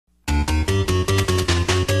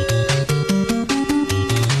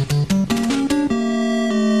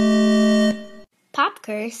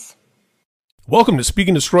Curse. Welcome to Speak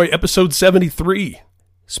and Destroy episode 73.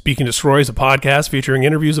 Speak and Destroy is a podcast featuring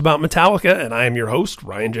interviews about Metallica, and I am your host,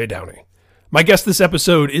 Ryan J. Downey. My guest this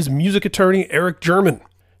episode is music attorney Eric German.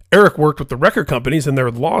 Eric worked with the record companies in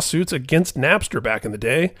their lawsuits against Napster back in the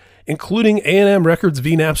day, including A&M Records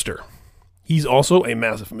v. Napster. He's also a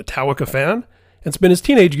massive Metallica fan and spent his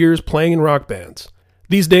teenage years playing in rock bands.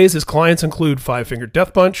 These days, his clients include Five Finger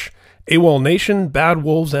Death Punch, AWOL Nation, Bad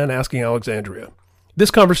Wolves, and Asking Alexandria. This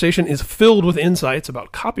conversation is filled with insights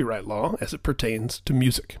about copyright law as it pertains to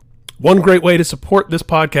music. One great way to support this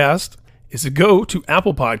podcast is to go to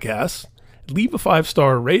Apple Podcasts, leave a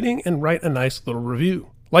 5-star rating, and write a nice little review.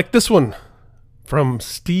 Like this one from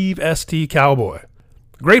Steve St. Cowboy.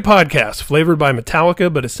 Great podcast, flavored by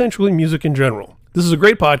Metallica, but essentially music in general. This is a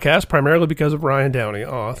great podcast, primarily because of Ryan Downey.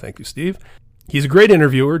 Aw, thank you, Steve. He's a great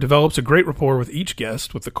interviewer, develops a great rapport with each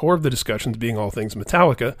guest, with the core of the discussions being all things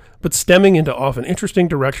Metallica, but stemming into often interesting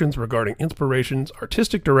directions regarding inspirations,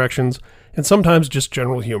 artistic directions, and sometimes just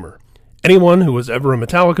general humor. Anyone who was ever a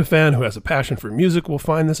Metallica fan who has a passion for music will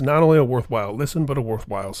find this not only a worthwhile listen, but a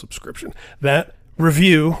worthwhile subscription. That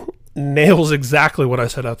review nails exactly what I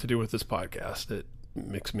set out to do with this podcast. It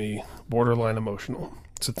makes me borderline emotional.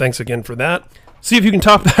 So thanks again for that. See if you can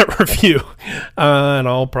top that review, and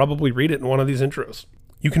I'll probably read it in one of these intros.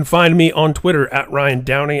 You can find me on Twitter at Ryan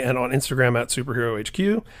Downey and on Instagram at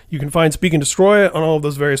SuperheroHQ. You can find Speak and Destroy on all of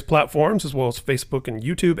those various platforms, as well as Facebook and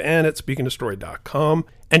YouTube, and at speakanddestroy.com.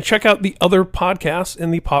 And check out the other podcasts in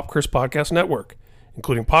the Pop Curse Podcast Network,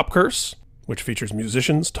 including Pop Curse, which features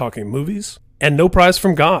musicians talking movies, and No Prize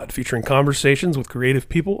from God, featuring conversations with creative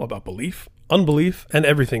people about belief, unbelief, and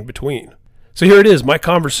everything between. So here it is, my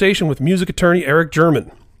conversation with music attorney Eric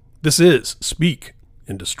German. This is Speak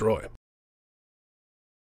and Destroy.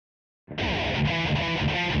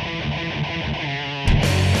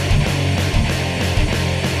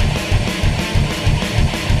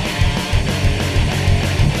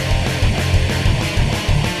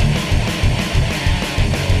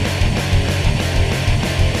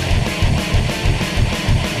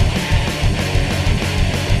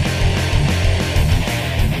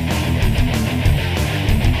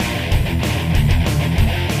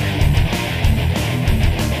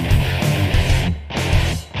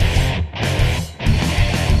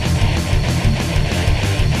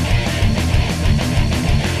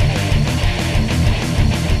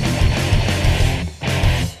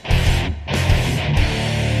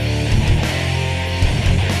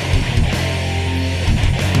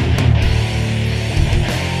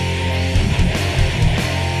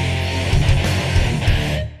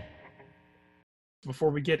 Before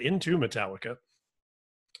we get into Metallica,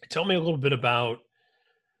 tell me a little bit about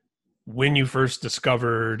when you first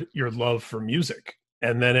discovered your love for music,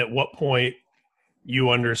 and then at what point you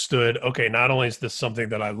understood, okay, not only is this something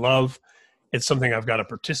that I love, it's something I've got to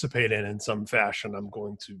participate in some fashion. I'm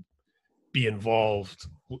going to be involved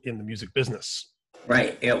in the music business.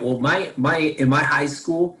 Right. Yeah, well, in my high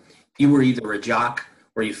school, you were either a jock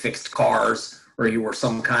or you fixed cars, or you were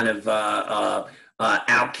some kind of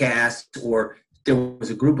outcast, or there was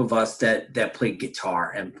a group of us that played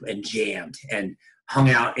guitar and jammed and hung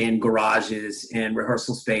out in garages and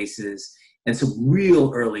rehearsal spaces. And so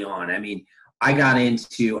real early on, I mean, I got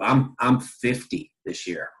into, I'm 50 this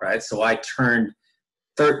year, right? So I turned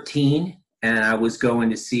 13 and I was going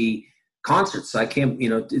to see concerts. So I came,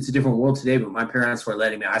 it's a different world today, but my parents were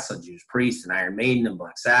letting me, I saw Judas Priest and Iron Maiden and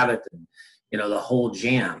Black Sabbath and, the whole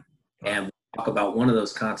jam. And talk about one of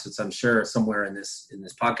those concerts, I'm sure, somewhere in this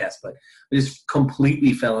podcast, but I just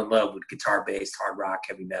completely fell in love with guitar-based hard rock,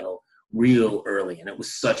 heavy metal real early, and it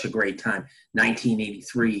was such a great time.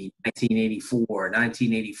 1983, 1984,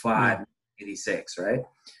 1985, 1986, right?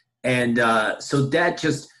 And so that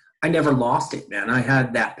just, I never lost it, man. I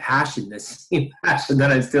had that passion, this same passion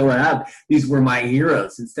that I still have. These were my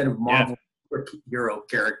heroes. Instead of Marvel hero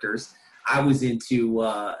characters, I was into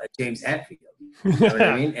James Hetfield. You know what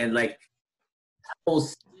I mean? And like,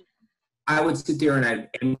 I would sit there and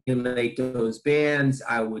I'd emulate those bands.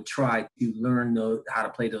 I would try to learn how to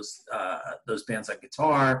play those bands on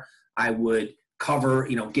guitar. I would cover,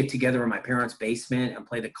 get together in my parents' basement and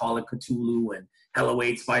play the Call of Cthulhu and Hell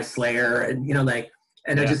Awaits by Slayer, and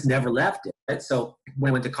I just never left it. Right? So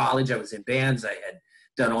when I went to college, I was in bands. I had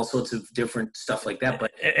done all sorts of different stuff like that.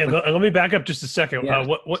 But let me back up just a second. Yeah.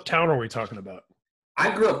 What town are we talking about? I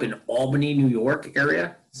grew up in Albany, New York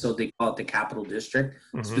area, so they call it the Capital District,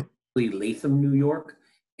 specifically Latham, New York.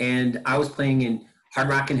 And I was playing in hard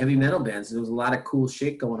rock and heavy metal bands. There was a lot of cool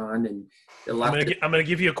shit going on, and a lot. I'm going to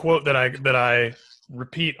give you a quote that I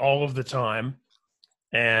repeat all of the time.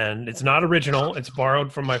 And it's not original. It's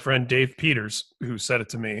borrowed from my friend Dave Peters, who said it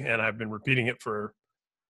to me, and I've been repeating it for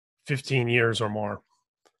 15 years or more.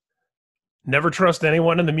 Never trust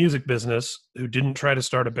anyone in the music business who didn't try to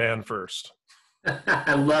start a band first.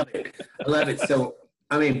 I love it. I love it. So,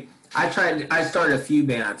 I mean, I started a few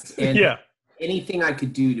bands, and Yeah. anything I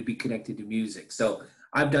could do to be connected to music. So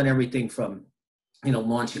I've done everything from,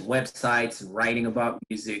 launching websites and writing about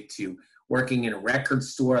music to working in a record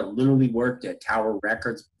store. I literally worked at Tower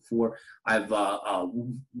Records before. I've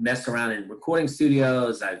messed around in recording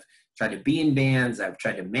studios. I've tried to be in bands. I've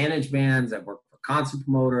tried to manage bands. I've worked for concert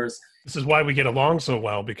promoters. This is why we get along so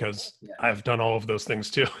well, because I've done all of those things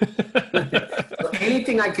too. So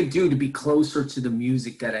anything I could do to be closer to the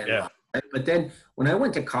music that I love. Right? But then when I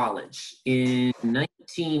went to college in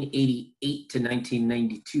 1988 to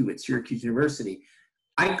 1992 at Syracuse University,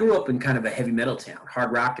 I grew up in kind of a heavy metal town,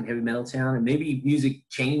 hard rock and heavy metal town. And maybe music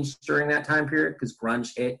changed during that time period because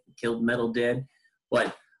grunge hit, killed metal dead.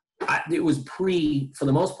 But it was for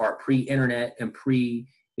the most part, pre-internet and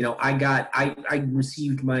I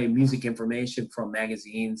received my music information from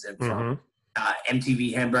magazines and from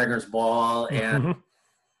MTV Hamburger's Ball and,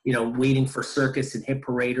 waiting for Circus and Hit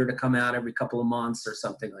Parader to come out every couple of months or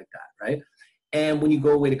something like that, right? And when you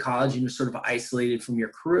go away to college and you're sort of isolated from your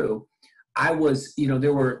crew, I was,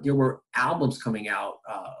 there were albums coming out,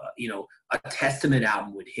 a Testament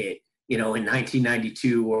album would hit, in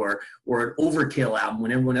 1992 or an Overkill album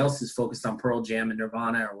when everyone else is focused on Pearl Jam and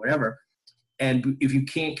Nirvana or whatever. And if you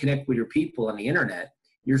can't connect with your people on the internet,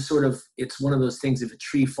 it's one of those things, if a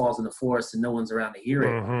tree falls in the forest and no one's around to hear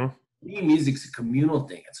it, music's a communal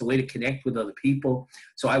thing. It's a way to connect with other people.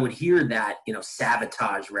 So I would hear that,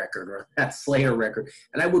 Sabotage record or that Slayer record,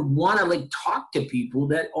 and I would want to talk to people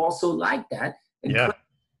that also like that.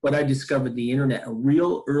 But I discovered the internet, a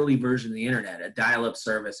real early version of the internet, a dial-up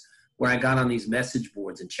service where I got on these message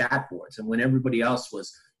boards and chat boards. And when everybody else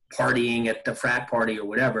was partying at the frat party or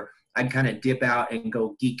whatever, I'd kind of dip out and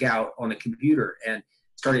go geek out on a computer and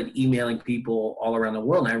started emailing people all around the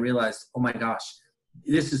world. And I realized, oh my gosh,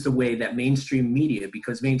 this is the way that mainstream media,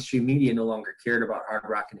 because mainstream media no longer cared about hard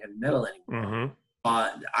rock and heavy metal anymore,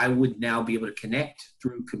 I would now be able to connect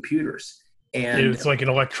through computers. And it's like an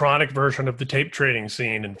electronic version of the tape trading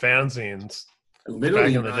scene and fanzines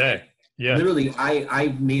literally back in the day. Yeah. Literally,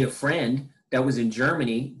 I made a friend that was in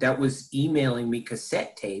Germany that was emailing me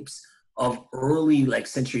cassette tapes of early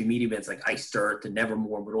Century Media bands like Iced Earth and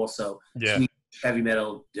Nevermore, but also Swedish heavy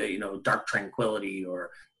metal, Dark Tranquillity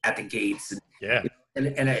or At the Gates and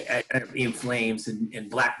In Flames and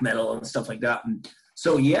black metal and stuff like that. And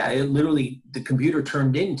so it literally, the computer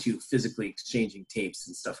turned into physically exchanging tapes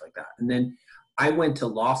and stuff like that. And then I went to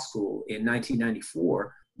law school in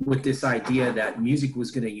 1994 with this idea that music was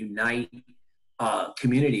going to unite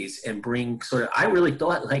communities and bring I really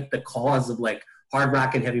thought the cause of hard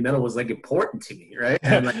rock and heavy metal was important to me, right?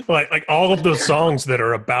 And like all of those songs that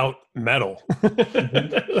are about metal.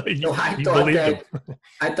 So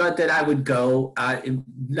I thought that I would go and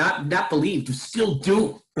not believe, to still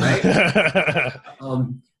do, right?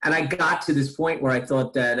 And I got to this point where I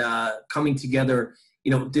thought that coming together,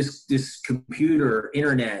 this computer,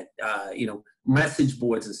 internet, message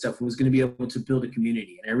boards and stuff was going to be able to build a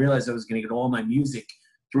community. And I realized I was going to get all my music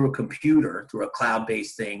through a computer, through a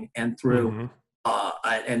cloud-based thing, and through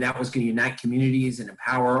and that was going to unite communities and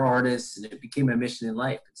empower artists, and it became my mission in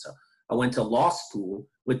life. And so I went to law school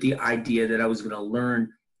with the idea that I was going to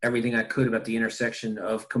learn everything I could about the intersection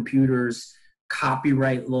of computers,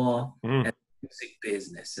 copyright law, and music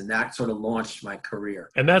business, and that sort of launched my career.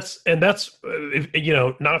 And that's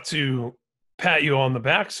not to pat you on the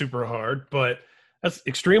back super hard, but that's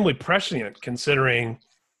extremely prescient considering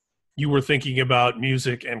you were thinking about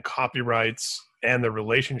music and copyrights and the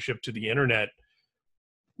relationship to the internet,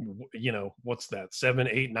 what's that, 7,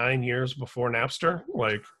 8, 9 years before Napster?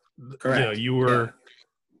 Correct. You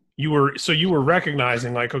were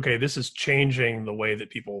recognizing okay, this is changing the way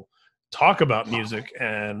that people talk about music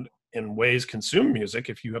and in ways consume music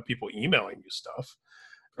if you have people emailing you stuff.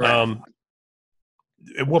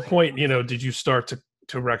 At what point, did you start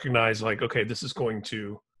to recognize okay, this is going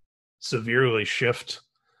to severely shift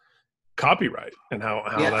copyright and how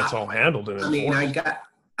that's all handled and enforced?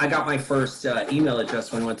 I got my first email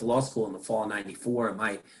address when I went to law school in the fall of '94, and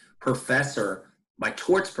my professor, my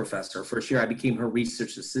torts professor, first year I became her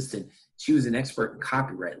research assistant. She was an expert in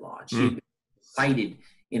copyright law. She had been cited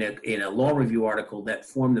in a law review article that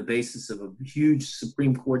formed the basis of a huge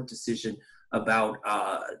Supreme Court decision about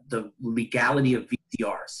the legality of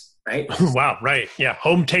VCRs, right? Wow, right. Yeah,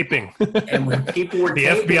 home taping. And when people were the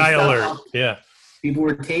FBI alert. Up, yeah. people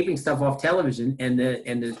were taping stuff off television, and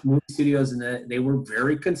the movie studios they were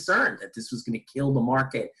very concerned that this was going to kill the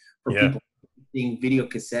market for people seeing video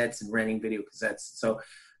cassettes and renting video cassettes. So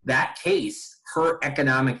that case, her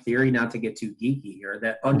economic theory, not to get too geeky here,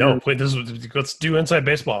 let's do inside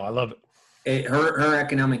baseball. I love it. Her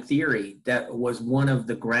economic theory, that was one of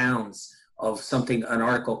the grounds of an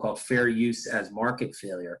article called Fair Use as Market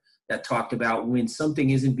Failure, that talked about when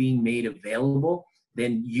something isn't being made available,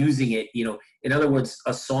 then using it, in other words,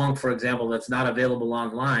 a song, for example, that's not available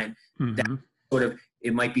online, that sort of,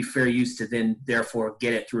 it might be fair use to then therefore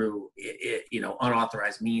get it through,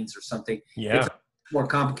 unauthorized means or something. Yeah. It's a more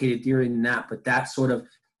complicated theory than that, but that sort of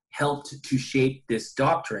helped to shape this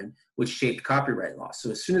doctrine, which shaped copyright law. So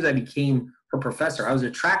as soon as I became her professor, I was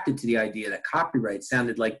attracted to the idea that copyright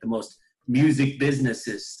sounded like the most music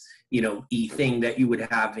businesses, thing that you would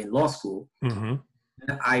have in law school. And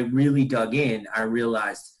I really dug in. I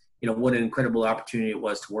realized, what an incredible opportunity it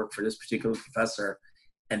was to work for this particular professor.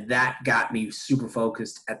 And that got me super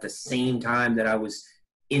focused at the same time that I was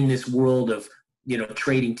in this world of,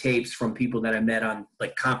 trading tapes from people that I met on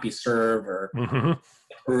like CompuServe or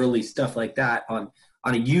early stuff like that on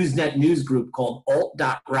a Usenet news group called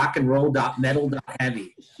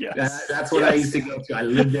alt.rockandroll.metal.heavy. Yes. That's what I used to go to. I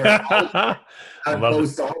lived there. I would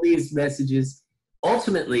post all these messages.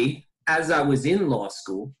 Ultimately, as I was in law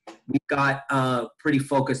school, we got pretty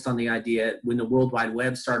focused on the idea when the World Wide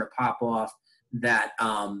Web started to pop off that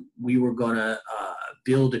we were going to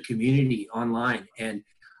build a community online. And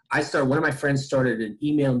one of my friends started an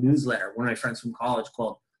email newsletter, one of my friends from college,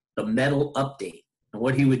 called the Metal Update. And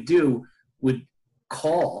what he would do would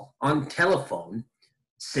call on telephone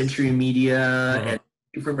Century Media and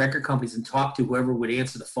different record companies and talk to whoever would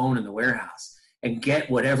answer the phone in the warehouse and get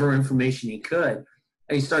whatever information he could.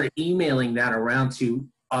 And he started emailing that around to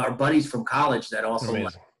our buddies from college that also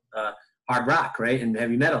like hard rock, right, and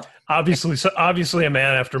heavy metal. Obviously a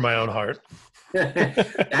man after my own heart.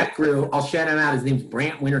 That grew. I'll shout him out. His name's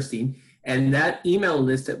Brant Winterstein. And that email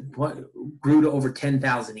list grew to over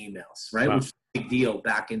 10,000 emails, right? Wow. Which was a big deal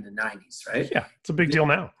back in the 90s, right? Yeah, it's a big deal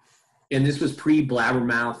now. And this was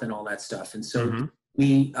pre-Blabbermouth and all that stuff. And so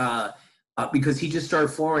we, because he just started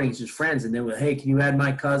forwarding to his friends, and they were, hey, can you add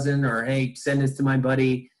my cousin? Or, hey, send this to my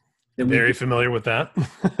buddy. Then Very familiar with that.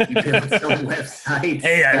 We built some websites.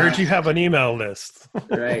 Hey, I heard you have an email list.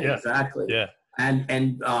 Right, Yeah. exactly. Yeah.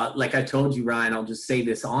 And like I told you, Ryan, I'll just say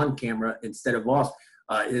this on camera instead of off.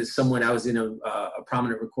 Is someone I was in a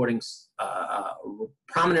prominent recording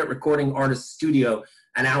artist studio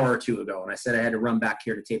an hour or two ago, and I said I had to run back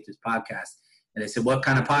here to tape this podcast. And they said, "What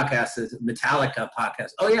kind of podcast is it? Metallica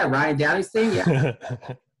podcast?" Oh yeah, Ryan Downey's thing. Yeah,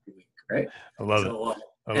 right. I love it.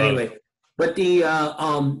 Anyway, but the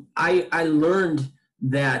I learned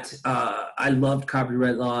that I loved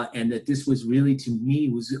copyright law, and that this was really, to me,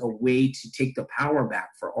 was a way to take the power back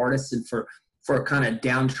for artists and for kind of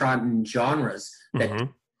downtrodden genres that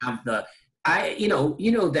have the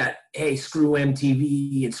that, hey, screw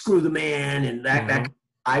MTV and screw the man and that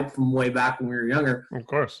from way back when we were younger. Of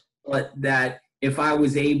course. But that if I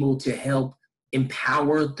was able to help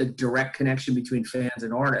empower the direct connection between fans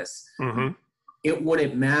and artists, it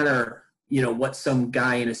wouldn't matter, what some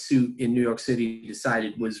guy in a suit in New York City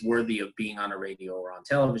decided was worthy of being on a radio or on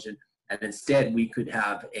television. And instead we could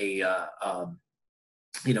have a,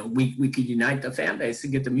 we could unite the fan base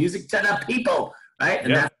and get the music to the people, right?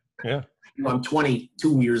 And I'm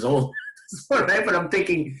 22 years old, right? But I'm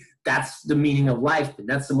thinking that's the meaning of life, and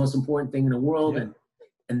that's the most important thing in the world. Yeah.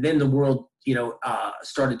 And then the world,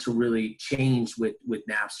 started to really change with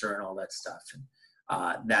Napster and all that stuff. And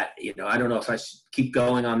I don't know if I should keep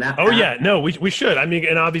going on that. Oh yeah, no, we should. I mean,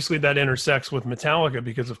 and obviously that intersects with Metallica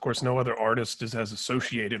because, of course, no other artist is as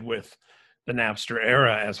associated with the Napster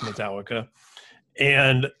era as Metallica.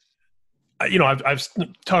 And I've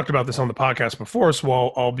talked about this on the podcast before, so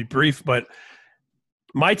I'll be brief. But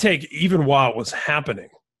my take, even while it was happening,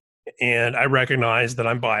 and I recognize that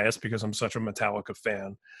I'm biased because I'm such a Metallica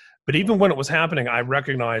fan, but even when it was happening, I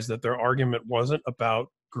recognized that their argument wasn't about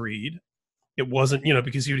greed. It wasn't,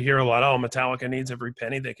 because you'd hear a lot, oh, Metallica needs every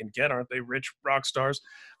penny they can get. Aren't they rich rock stars?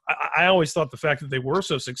 I always thought the fact that they were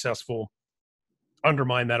so successful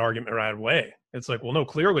undermined that argument right away. It's like, well, no,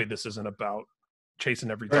 clearly this isn't about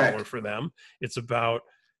chasing every dollar for them. It's about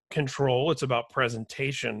control. It's about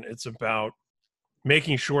presentation. It's about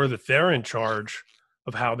making sure that they're in charge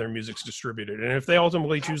of how their music's distributed. And if they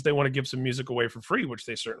ultimately choose they want to give some music away for free, which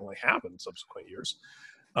they certainly have in subsequent years,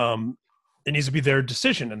 it needs to be their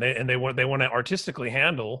decision. And they want to artistically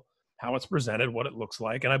handle how it's presented, what it looks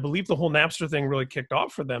like. And I believe the whole Napster thing really kicked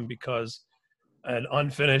off for them because an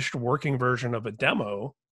unfinished working version of a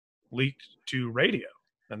demo leaked to radio.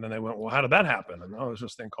 And then they went, well, how did that happen? And there's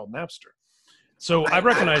this thing called Napster. So I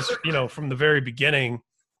recognize, from the very beginning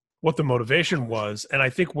what the motivation was. And I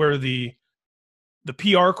think where the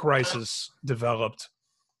PR crisis developed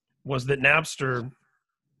was that Napster,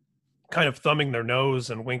 kind of thumbing their nose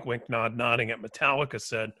and wink, wink, nod, nodding at Metallica,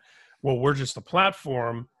 said, well, we're just a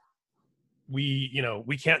platform.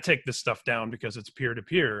 We can't take this stuff down because it's peer to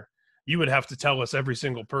peer. You would have to tell us every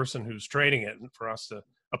single person who's trading it for us to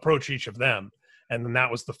approach each of them. And then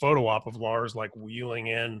that was the photo op of Lars, like wheeling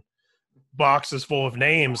in boxes full of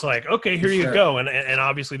names, like, okay, here you go. And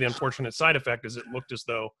obviously the unfortunate side effect is it looked as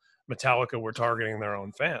though Metallica were targeting their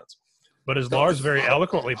own fans. But as Lars very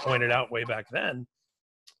eloquently pointed out way back then,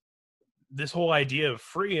 this whole idea of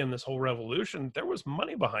free and this whole revolution, there was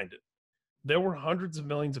money behind it. There were hundreds of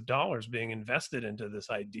millions of dollars being invested into this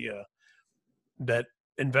idea that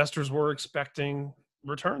investors were expecting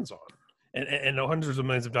returns on, and hundreds of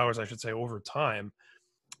millions of dollars, I should say, over time.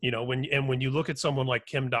 When you look at someone like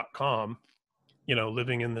Kim Dotcom,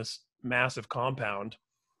 living in this massive compound,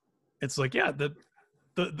 it's like, yeah,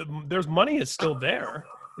 there's money is still there.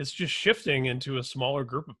 It's just shifting into a smaller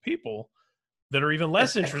group of people that are even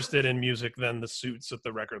less interested in music than the suits at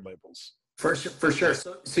the record labels. For sure.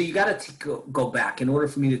 So you got to go back in order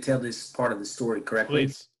for me to tell this part of the story correctly.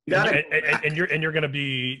 Please. And you're going to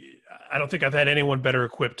be. I don't think I've had anyone better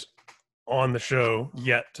equipped on the show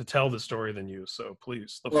yet to tell the story than you. So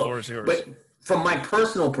please, the floor is yours. But from my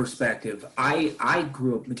personal perspective, I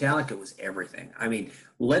grew up. Metallica was everything. I mean,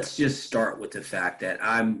 let's just start with the fact that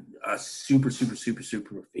I'm a super.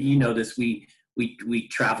 This. We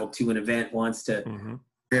traveled to an event once to. Mm-hmm.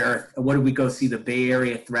 What did we go see? The Bay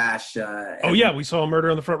Area thrash. We saw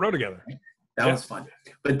Murder on the Front Row together. That was fun.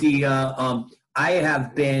 But I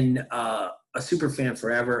have been a super fan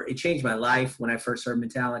forever. It changed my life when I first heard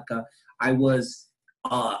Metallica. I was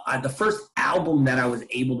the first album that I was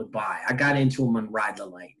able to buy. I got into them on Ride the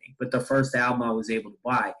Lightning, but the first album I was able to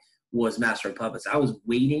buy was Master of Puppets. I was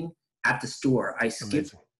waiting at the store. I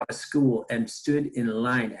skipped out of school and stood in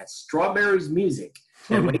line at Strawberries Music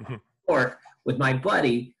and waited with my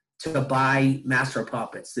buddy to buy Master of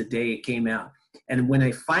Puppets the day it came out. And when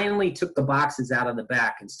I finally took the boxes out of the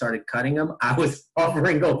back and started cutting them, I was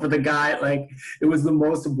hovering over the guy like it was the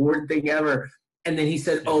most important thing ever. And then he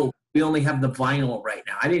said, "Oh, we only have the vinyl right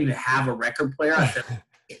now." I didn't even have a record player. I said,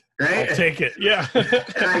 right? I'll take it. Yeah.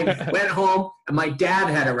 And I went home, and my dad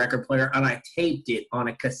had a record player, and I taped it on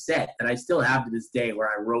a cassette that I still have to this day, where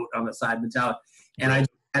I wrote on the side Metallica. And I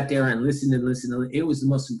sat there and listened. It was the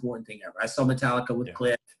most important thing ever. I saw Metallica with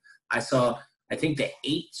Cliff. I saw, I think, the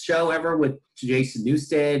 8th show ever with Jason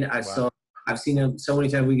Newsted. I've seen him so many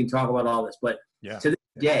times. We can talk about all this, but to this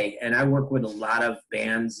day, and I work with a lot of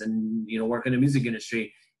bands and, work in the music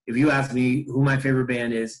industry. If you ask me who my favorite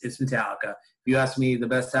band is, it's Metallica. If you ask me the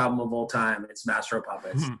best album of all time, it's Master of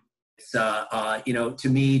Puppets. Mm-hmm. It's, to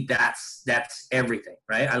me, that's everything,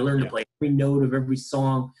 right? I learned to play every note of every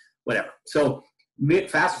song, whatever. So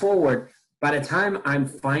fast forward, by the time I'm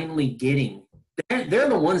finally getting, they're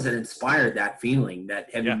the ones that inspired that feeling that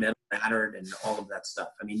heavy metal mattered and all of that stuff.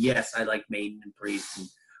 I mean, yes, I like Maiden and Priest and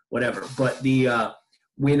whatever, but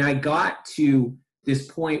when I got to this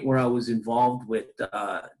point where I was involved with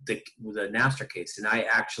the Napster case, and I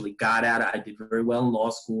actually got out. I did very well in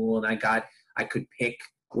law school, and I could pick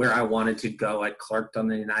where I wanted to go. I clerked on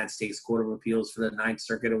the United States Court of Appeals for the Ninth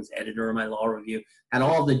Circuit. I was editor of my law review, had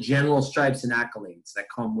all the general stripes and accolades that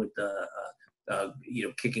come with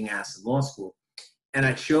kicking ass in law school. And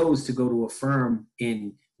I chose to go to a firm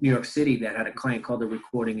in New York City that had a client called the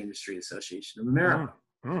Recording Industry Association of America.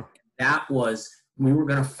 Mm-hmm. That was, we were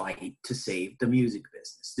going to fight to save the music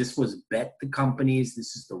business. This was bet the companies.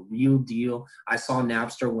 This is the real deal. I saw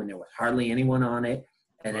Napster when there was hardly anyone on it.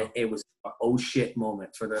 And it was an oh shit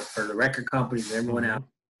moment for the record companies and everyone else.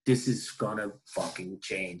 This is going to fucking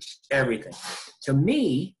change everything. To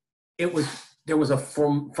me, there was a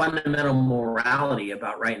fundamental morality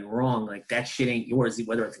about right and wrong. Like, that shit ain't yours,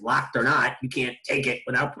 whether it's locked or not. You can't take it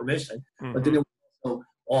without permission. Mm-hmm. But then there was also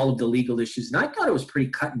all of the legal issues. And I thought it was pretty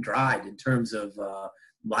cut and dried in terms of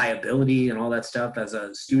liability and all that stuff as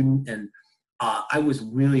a student. And I was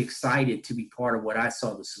really excited to be part of what I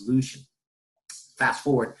saw the solution. Fast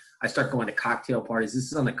forward, I start going to cocktail parties. This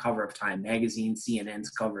is on the cover of Time magazine.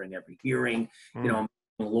 CNN's covering every hearing. Mm-hmm. I'm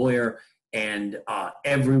a lawyer. And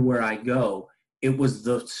everywhere I go, it was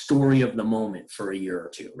the story of the moment for a year or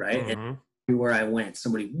two, right? Mm-hmm. And everywhere I went,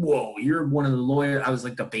 somebody, whoa, you're one of the lawyers. I was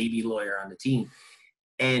like the baby lawyer on the team.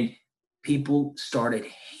 And people started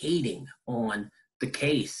hating on the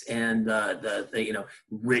case and the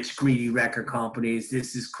rich, greedy record companies.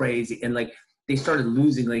 This is crazy. And like, they started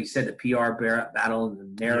losing, like you said, the PR battle and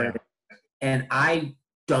the narrative. Yeah. And I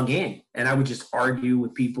dug in, and I would just argue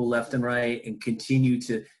with people left and right and continue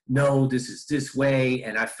to, no, this is this way.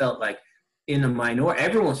 And I felt like in the minority,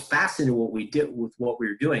 everyone was fascinated with what we did with what we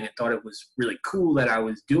were doing and thought it was really cool that I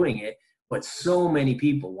was doing it. But so many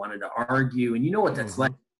people wanted to argue, and you know what that's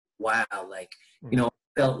like. Wow, like, you know,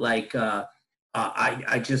 I felt like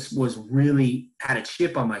I just was really had a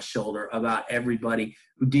chip on my shoulder about everybody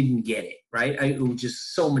who didn't get it, right? It was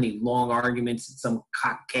just so many long arguments at some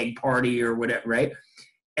cock keg party or whatever, right?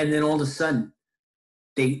 And then all of a sudden,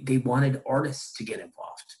 they wanted artists to get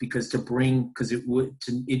involved because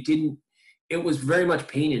it was very much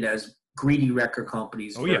painted as greedy record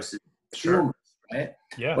companies versus consumers, right?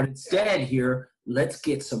 Yeah. But instead here, let's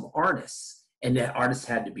get some artists, and the artists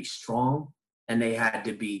had to be strong, and they had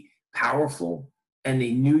to be powerful, and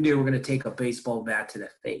they knew they were going to take a baseball bat to the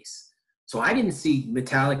face. So I didn't see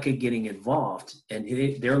Metallica getting involved, and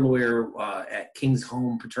their lawyer at King's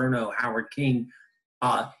Home Paterno, Howard King,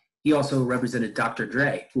 he also represented Dr.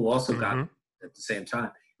 Dre, who also got at the same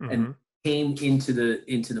time, and came into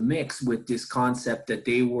the mix with this concept that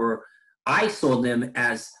I saw them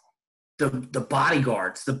as the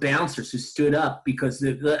bodyguards, the bouncers who stood up, because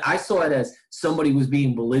I saw it as somebody was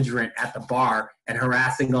being belligerent at the bar and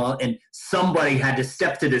harassing and somebody had to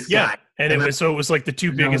step to this guy. And it was like the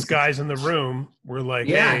two biggest guys in the room were like,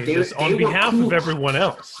 hey, they on behalf of everyone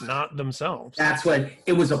else, not themselves. That's what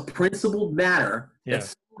it was, a principled matter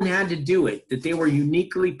that someone had to do it, that they were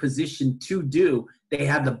uniquely positioned to do. They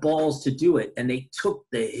had the balls to do it, and they took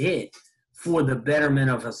the hit for the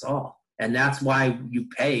betterment of us all. And that's why you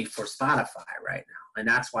pay for Spotify right now. And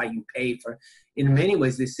that's why you pay for, in many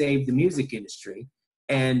ways, they saved the music industry.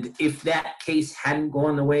 And if that case hadn't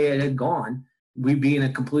gone the way it had gone, we'd be in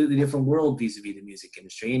a completely different world vis-a-vis the music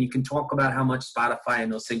industry. And you can talk about how much Spotify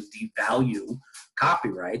and those things devalue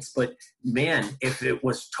copyrights. But man, if it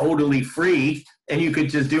was totally free and you could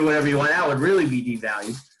just do whatever you want, that would really be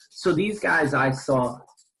devalued. So these guys I saw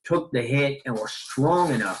took the hit and were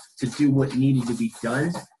strong enough to do what needed to be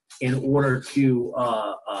done in order to,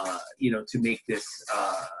 to make this,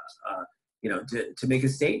 to make a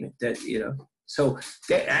statement that, so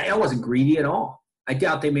I wasn't greedy at all. I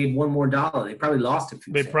doubt they made one more dollar. They probably lost a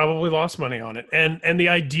few. They probably lost money on it. And the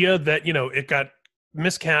idea that, it got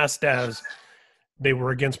miscast as they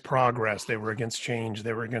were against progress, they were against change,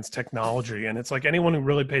 they were against technology. And it's like anyone who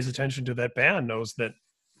really pays attention to that band knows that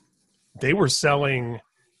they were selling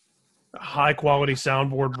high quality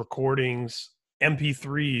soundboard recordings,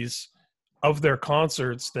 MP3s of their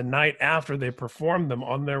concerts the night after they performed them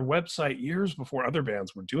on their website years before other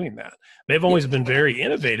bands were doing that. They've always been very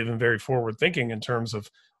innovative and very forward thinking in terms of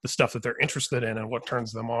the stuff that they're interested in and what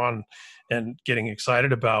turns them on and getting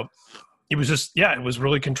excited about. It was just, it was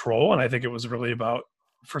really control. And I think it was really about,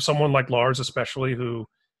 for someone like Lars, especially, who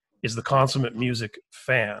is the consummate music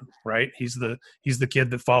fan, right? He's the kid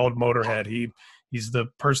that followed Motorhead. He's the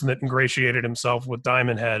person that ingratiated himself with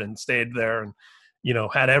Diamond Head and stayed there and,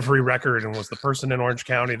 had every record and was the person in Orange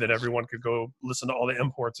County that everyone could go listen to all the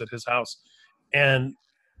imports at his house. And,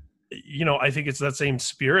 I think it's that same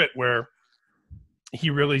spirit where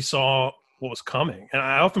he really saw what was coming. And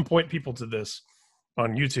I often point people to this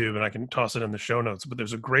on YouTube, and I can toss it in the show notes, but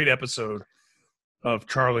there's a great episode of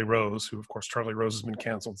Charlie Rose, who, of course, Charlie Rose has been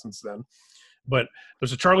canceled since then. But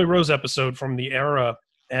there's a Charlie Rose episode from the era,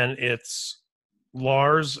 and it's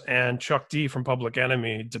Lars and Chuck D from Public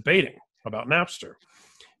Enemy debating about Napster.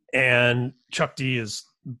 And Chuck D is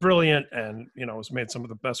brilliant and, has made some of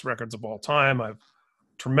the best records of all time. I have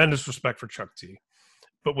tremendous respect for Chuck D.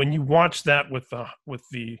 But when you watch that with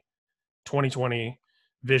the 2020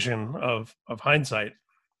 vision of hindsight,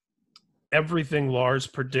 everything Lars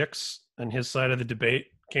predicts in his side of the debate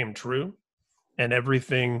came true, and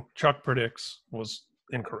everything Chuck predicts was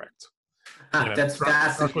incorrect. That's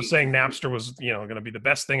fascinating. Chuck was saying Napster was, going to be the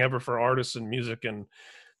best thing ever for artists and music, and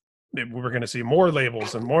we were going to see more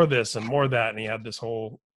labels and more this and more that. And he had this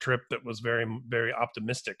whole trip that was very, very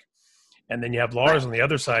optimistic. And then you have Lars on the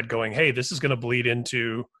other side going, hey, this is going to bleed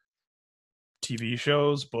into TV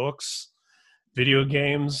shows, books, video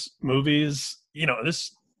games, movies.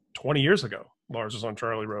 This 20 years ago, Lars was on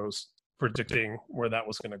Charlie Rose predicting where that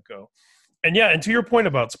was going to go. And and to your point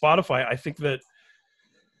about Spotify, I think that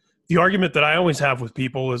the argument that I always have with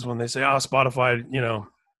people is when they say, Spotify,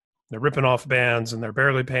 they're ripping off bands and they're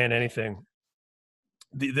barely paying anything.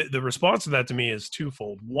 The response to that to me is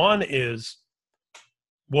twofold. One is,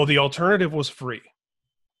 well, the alternative was free.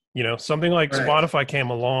 Something like Spotify came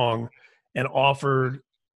along and offered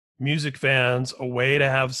music fans a way to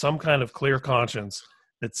have some kind of clear conscience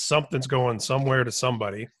that something's going somewhere to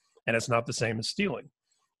somebody. and it's not the same as stealing.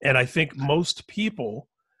 And I think most people,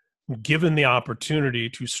 given the opportunity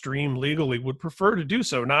to stream legally, would prefer to do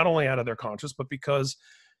so, not only out of their conscience, but because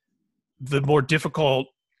the more difficult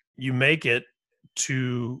you make it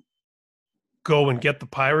to go and get the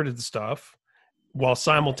pirated stuff while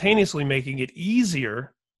simultaneously making it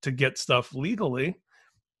easier to get stuff legally,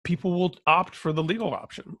 people will opt for the legal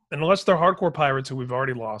option, unless they're hardcore pirates who we've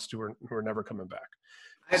already lost, who are never coming back.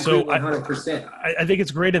 I agree 100%. I think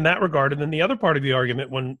it's great in that regard. And then the other part of the argument,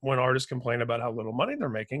 when artists complain about how little money they're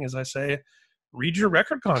making, is I say, read your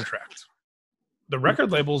record contract. The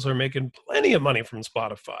record labels are making plenty of money from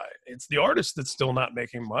Spotify. It's the artist that's still not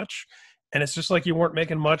making much. And it's just like you weren't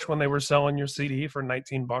making much when they were selling your CD for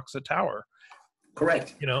 $19 a tower.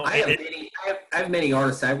 Correct. You know, I have many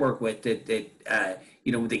artists I work with that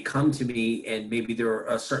they come to me and maybe they're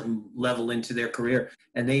a certain level into their career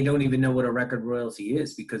and they don't even know what a record royalty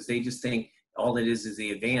is, because they just think all it is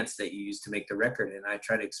the advance that you use to make the record. And I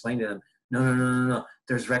try to explain to them, no.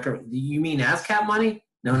 There's record. You mean ASCAP money?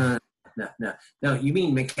 No. You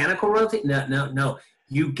mean mechanical royalty? No.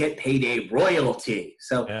 You get paid a royalty.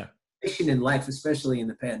 So mission in life, especially in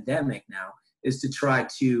the pandemic now, is to try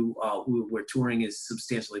to where touring is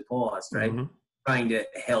substantially paused, right? Mm-hmm. Trying to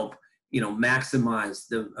help, maximize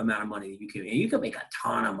the amount of money that you can. And you can make a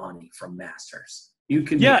ton of money from masters. You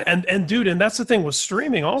can. Yeah, and dude, and that's the thing with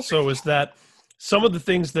streaming also, is that some of the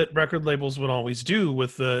things that record labels would always do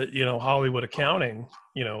with the, Hollywood accounting,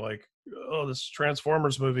 like, oh, this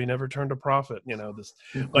Transformers movie never turned a profit, this,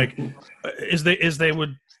 like, is they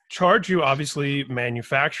would charge you, obviously,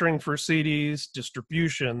 manufacturing for CDs,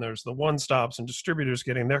 distribution. There's the one-stops and distributors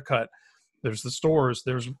getting their cut. There's the stores.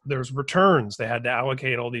 There's returns. They had to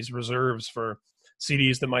allocate all these reserves for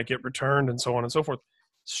CDs that might get returned and so on and so forth.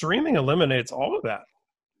 Streaming eliminates all of that.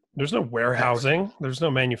 There's no warehousing. There's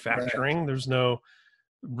no manufacturing. There's no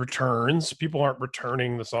returns. People aren't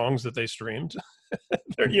returning the songs that they streamed.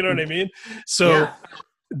 You know what I mean? So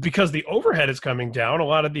because the overhead is coming down, a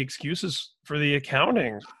lot of the excuses for the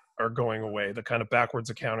accounting are going away, the kind of backwards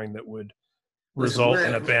accounting that would result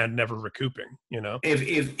in a band never recouping,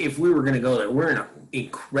 If we were going to go there, we're in an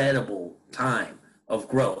incredible time of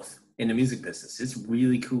growth in the music business. It's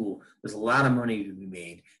really cool. There's a lot of money to be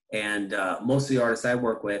made. And most of the artists I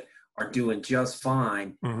work with are doing just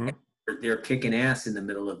fine. Mm-hmm. They're kicking ass in the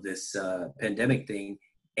middle of this pandemic thing.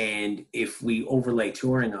 And if we overlay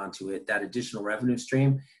touring onto it, that additional revenue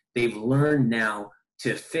stream, they've learned now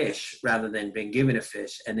to fish rather than being given a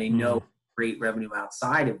fish. And they know great revenue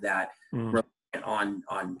outside of that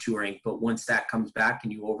on touring. But once that comes back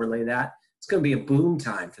and you overlay that, it's going to be a boom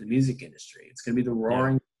time for the music industry. It's going to be the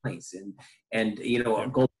roaring place. And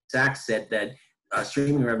Goldman Sachs said that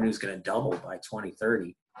streaming revenue is going to double by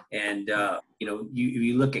 2030. And,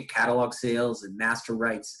 you look at catalog sales and master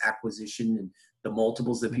rights acquisition and the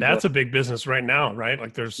multiples that people... That's a big business right now, right?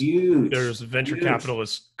 Like there's venture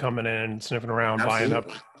capitalists coming in, sniffing around, buying up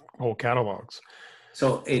whole catalogs.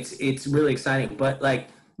 So it's really exciting. But like,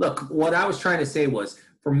 look, what I was trying to say was,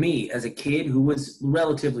 for me as a kid who was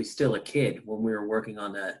relatively still a kid when we were working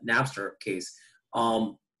on the Napster case,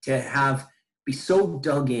 to be so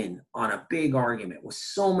dug in on a big argument with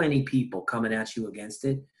so many people coming at you against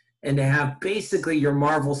it, and to have basically your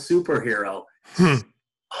Marvel superhero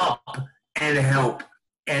up and help.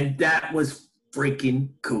 And that was freaking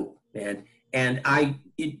cool, man. And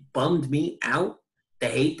it bummed me out, the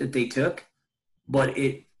hate that they took, but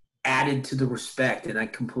it added to the respect. And I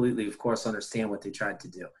completely, of course, understand what they tried to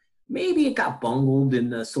do. Maybe it got bungled in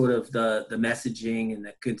the sort of the messaging and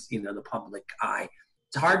the public eye.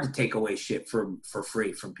 It's hard to take away shit for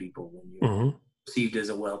free from people when you're perceived as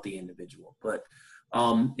a wealthy individual. But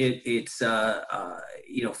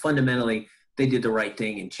fundamentally, they did the right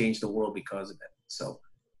thing and changed the world because of it. So,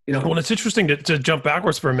 Well, it's interesting to jump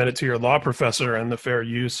backwards for a minute to your law professor and the fair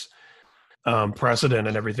use precedent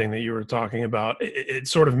and everything that you were talking about. It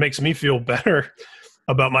sort of makes me feel better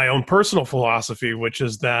about my own personal philosophy, which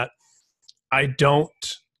is that I don't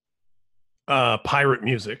pirate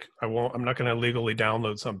music. I'm not going to legally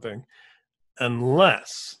download something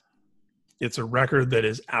unless it's a record that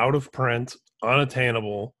is out of print,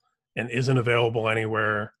 unattainable, and isn't available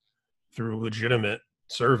anywhere through legitimate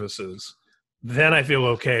services. Then I feel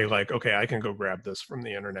okay. Like, okay, I can go grab this from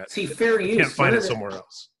the internet. See, fair use. I can't find it somewhere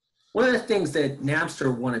else. One of the things that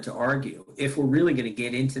Napster wanted to argue, if we're really going to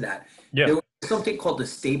get into that, there was something called the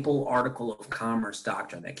Staple Article of Commerce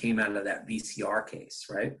Doctrine that came out of that VCR case,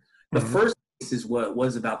 right? The first case is what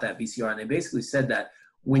was about that VCR, and they basically said that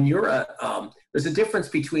when you're there's a difference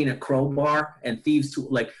between a crowbar and thieves' tool.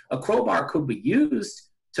 Like a crowbar could be used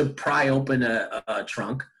to pry open a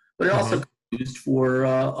trunk, but it also could used for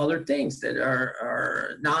other things that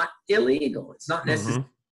are not illegal. It's not necessarily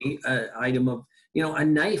an item of, a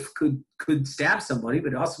knife could stab somebody,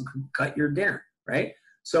 but it also could cut your dinner, right?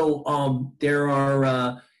 So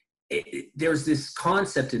there's this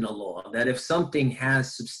concept in the law that if something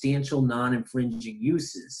has substantial non-infringing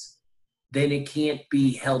uses, then it can't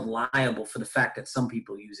be held liable for the fact that some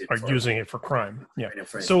people using it for crime. Yeah.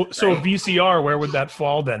 So a VCR, where would that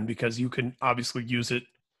fall then? Because you can obviously use it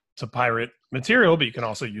to pirate material, but you can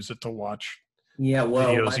also use it to watch. Yeah, well,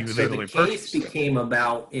 videos you so legally the purchased. case became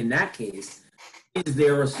about, in that case, is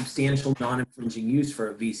there a substantial non-infringing use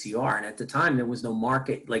for a VCR? And at the time, there was no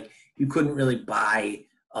market. Like, you couldn't really buy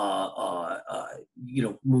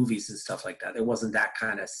movies and stuff like that. There wasn't that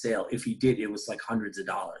kind of sale. If you did, it was like hundreds of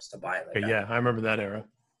dollars to buy it. Yeah, I remember that era.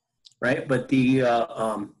 Right, but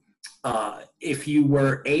if you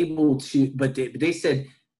were able to, but they said,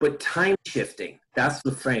 but time shifting. That's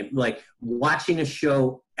the frame. Like watching a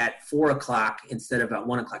show at 4:00 instead of at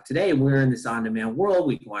 1:00. Today we're in this on-demand world.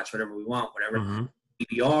 We can watch whatever we want, whatever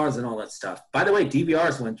DVRs and all that stuff. By the way,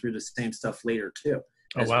 DVRs went through the same stuff later too.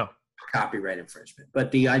 Oh wow. Copyright infringement.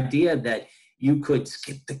 But the idea that you could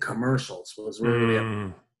skip the commercials was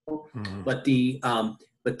really but the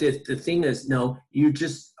thing is, no, you're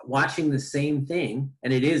just watching the same thing,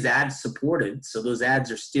 and it is ad supported, so those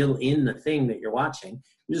ads are still in the thing that you're watching.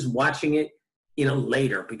 You're just watching it,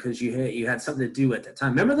 later because you had something to do at that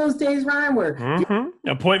time. Remember those days, Ryan, where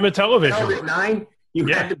appointment television at 9 you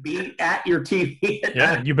had to be at your TV.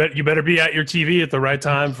 You better be at your TV at the right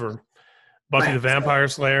time for Buffy the Vampire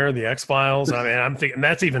Slayer, the X-Files. I mean, I'm thinking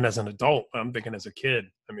that's even as an adult. I'm thinking as a kid.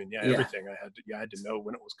 I mean, everything I had to know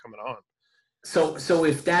when it was coming on. So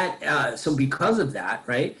if that so because of that,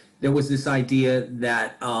 right, there was this idea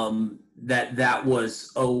that that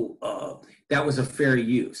was a fair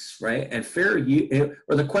use, right? And fair use,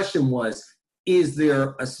 or the question was, is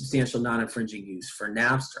there a substantial non-infringing use for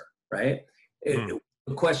Napster, right? The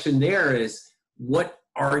question there is, what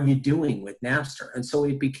are you doing with Napster? And so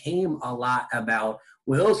it became a lot about,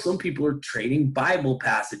 well, some people are trading Bible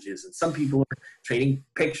passages, and some people are trading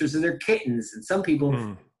pictures of their kittens, and some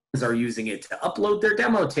people are using it to upload their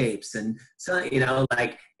demo tapes. And so,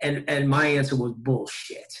 and my answer was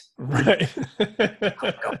bullshit. Right.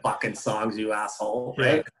 Fucking songs, you asshole.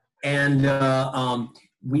 Right. And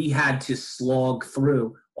we had to slog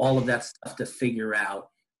through all of that stuff to figure out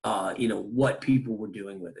what people were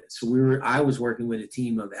doing with it. So I was working with a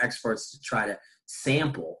team of experts to try to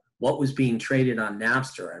sample what was being traded on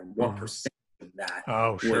Napster and what percent of that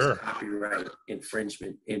was copyright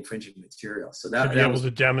infringing material. So that to be able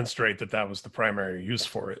to demonstrate that was the primary use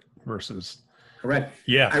for it versus correct.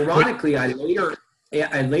 Yeah. Ironically, I later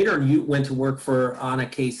went to work on a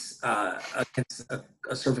case, a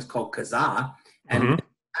service called Kazaa, and in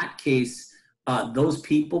that case, those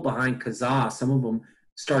people behind Kazaa, some of them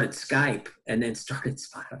started Skype and then started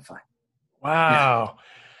Spotify. Wow.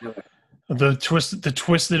 Yeah. The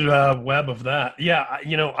twisted web of that. Yeah.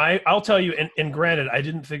 I'll tell you, and granted, I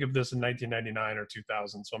didn't think of this in 1999 or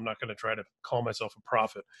 2000, so I'm not going to try to call myself a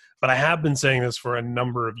prophet, but I have been saying this for a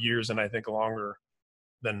number of years, and I think longer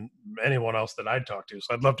than anyone else that I'd talk to.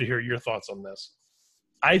 So I'd love to hear your thoughts on this.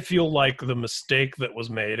 I feel like the mistake that was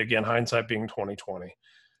made, again, hindsight being 2020,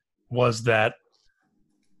 was that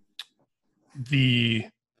the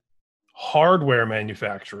hardware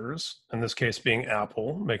manufacturers, in this case being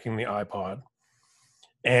Apple, making the iPod,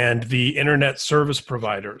 and the internet service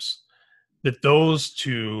providers, that those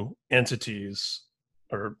two entities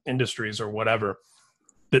or industries or whatever,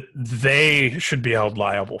 that they should be held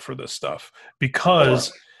liable for this stuff.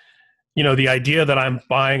 Because, the idea that I'm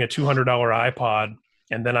buying a $200 iPod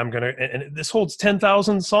and then and this holds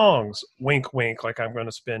 10,000 songs, wink, wink, like I'm going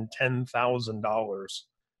to spend $10,000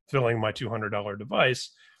 filling my $200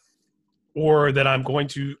 device, or that I'm going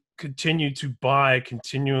to continue to buy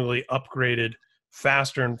continually upgraded,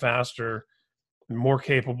 faster and faster, more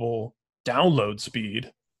capable download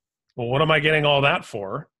speed. Well, what am I getting all that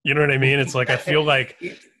for? You know what I mean? It's like, I feel like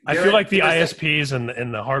the ISPs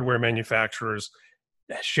and the hardware manufacturers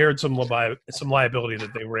shared some liability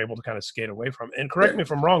that they were able to kind of skate away from. And correct me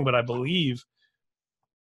if I'm wrong, but I believe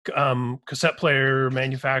cassette player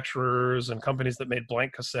manufacturers and companies that made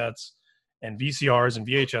blank cassettes and VCRs and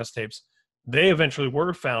VHS tapes, they eventually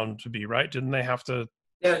were found to be right. Didn't they have to?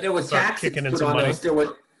 There was taxes kicking in put some on money? those. There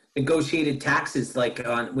were negotiated taxes, like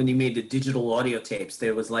when you made the digital audio tapes.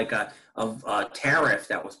 There was like a tariff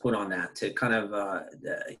that was put on that to kind of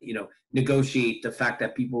negotiate the fact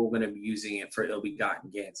that people were going to be using it for ill-begotten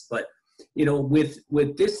gains. But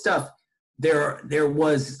with this stuff, there's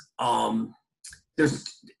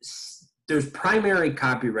there's primary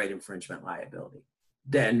copyright infringement liability.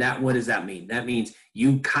 Then what does that mean? That means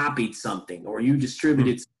you copied something, or you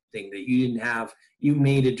distributed something that you didn't have. You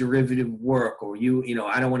made a derivative work, or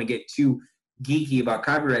I don't want to get too geeky about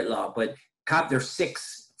copyright law, but there's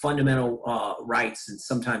 6 fundamental rights, and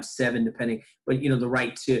sometimes 7 depending. But the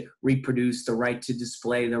right to reproduce, the right to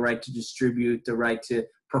display, the right to distribute, the right to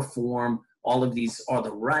perform. All of these are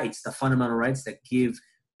the rights, the fundamental rights that give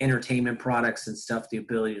entertainment products and stuff the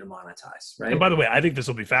ability to monetize, right? And by the way, I think this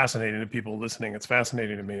will be fascinating to people listening. It's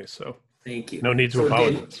fascinating to me, so thank you. No need to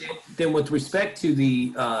apologize. Then with respect to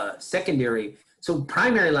the secondary, so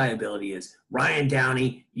primary liability is Ryan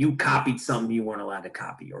Downey, you copied something you weren't allowed to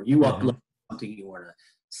copy, or you uploaded something you weren't.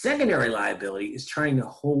 Secondary liability is trying to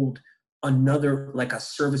hold another, like a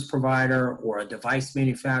service provider or a device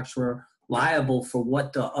manufacturer, liable for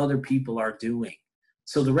what the other people are doing.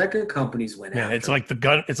 So the record companies went after. It's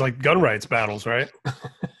like gun rights battles, right?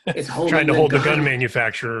 It's trying to hold the gun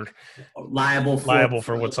manufacturer liable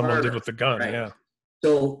for what someone did with the gun. Right? Yeah.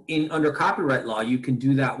 So under copyright law, you can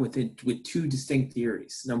do that with 2 distinct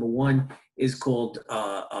theories. Number one is called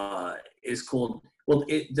the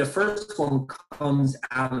first one comes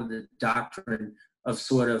out of the doctrine of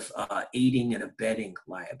sort of aiding and abetting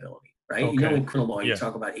liability, right? Okay. In criminal law, you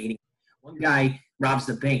talk about aiding. One guy robs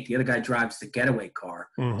the bank, the other guy drives the getaway car.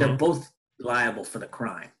 They're both liable for the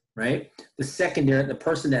crime, right? The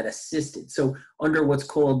person that assisted. So under what's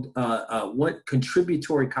called what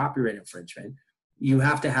contributory copyright infringement, you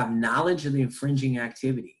have to have knowledge of the infringing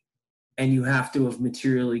activity, and you have to have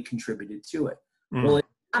materially contributed to it. Well, in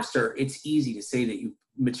Napster, it's easy to say that you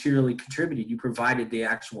materially contributed. You provided the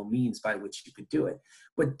actual means by which you could do it.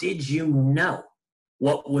 But did you know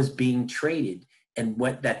what was being traded, and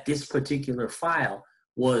that this particular file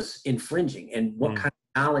was infringing, and what kind of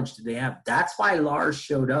knowledge did they have? That's why Lars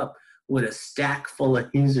showed up with a stack full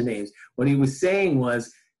of usernames. What he was saying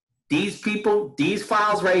was, these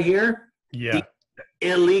files right here,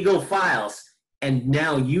 illegal files, and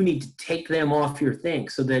now you need to take them off your thing.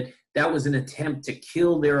 So that was an attempt to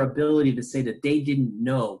kill their ability to say that they didn't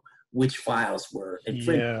know which files were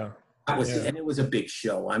infringing. And it was a big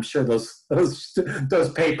show. I'm sure those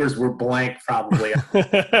papers were blank, probably.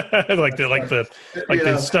 like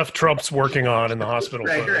the stuff Trump's working on in the hospital.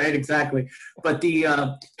 Right, exactly. But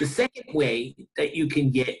the second way that you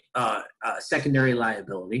can get secondary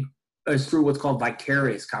liability is through what's called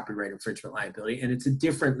vicarious copyright infringement liability, and it's a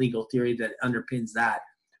different legal theory that underpins that,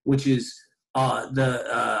 which is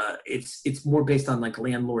it's more based on like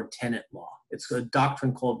landlord-tenant law. It's a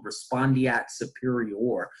doctrine called respondeat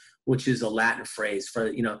superior, which is a Latin phrase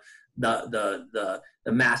for the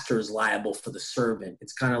master is liable for the servant.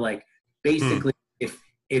 It's kind of like basically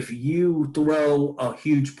if you throw a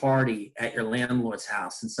huge party at your landlord's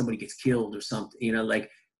house and somebody gets killed or something, like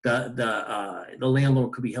the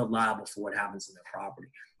landlord could be held liable for what happens in their property.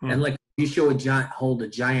 And like you hold a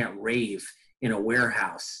giant rave in a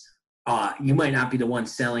warehouse. You might not be the one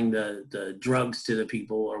selling the drugs to the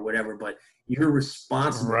people or whatever, but you're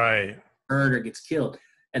responsible. Right. Hurt or gets killed.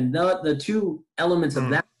 And the 2 elements of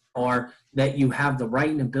that are that you have the right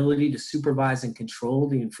and ability to supervise and control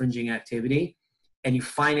the infringing activity, and you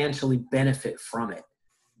financially benefit from it.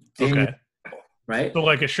 Okay. Right? So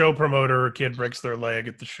like a show promoter, a kid breaks their leg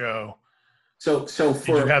at the show. So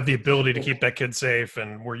you have the ability to keep that kid safe,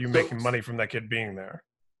 and were you making money from that kid being there?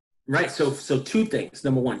 Right. So 2 things.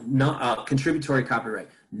 Number one, contributory copyright,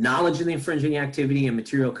 knowledge of the infringing activity and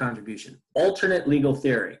material contribution. Alternate legal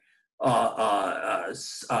theory,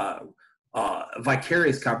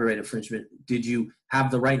 vicarious copyright infringement. Did you have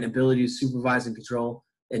the right and ability to supervise and control,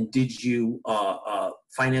 and did you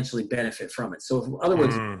financially benefit from it? So in other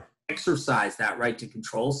words, exercise that right to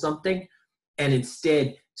control something and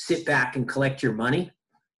instead sit back and collect your money,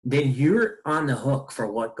 then you're on the hook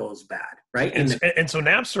for what goes bad, right? And so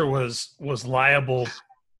Napster was liable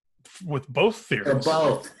with both theories. For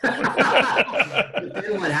both. But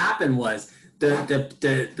then what happened was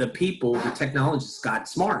the people, the technologists got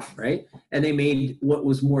smart, right? And they made what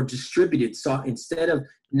was more distributed. So instead of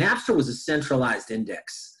Napster was a centralized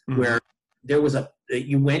index where there was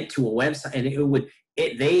you went to a website and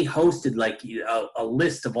they hosted like a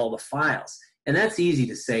list of all the files. And that's easy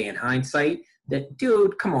to say in hindsight. That,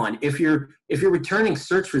 dude, come on. If you're returning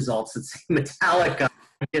search results that say Metallica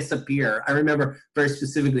disappear, I remember very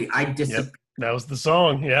specifically, I disappear. Yep. That was the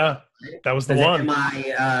song, yeah. That was the one.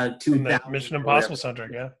 My 2000 Mission Impossible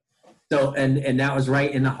soundtrack, yeah. So and that was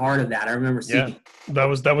right in the heart of that. I remember seeing. Yeah,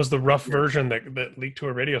 that was the rough version that leaked to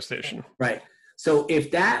a radio station. Right. So if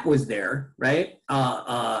that was there, right,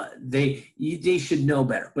 they should know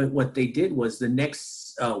better. But what they did was the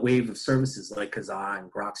next wave of services like Kazaa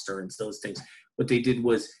and Grokster and those things, what they did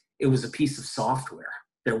was it was a piece of software.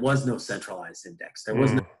 There was no centralized index. There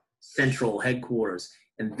was no central headquarters.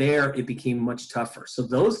 And there it became much tougher. So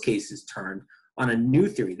those cases turned on a new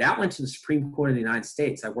theory. That went to the Supreme Court of the United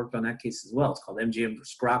States. I worked on that case as well. It's called MGM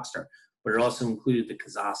versus Grokster, but it also included the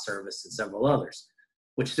Kazaa service and several others,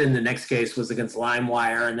 which then the next case was against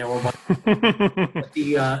LimeWire, and there were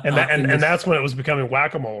and that's when it was becoming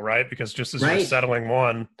whack-a-mole, right? Because just as you're settling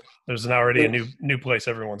one, there's already a new place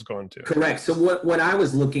everyone's going to. Correct. So what I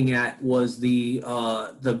was looking at was the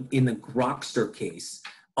in the Grokster case,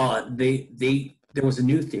 there was a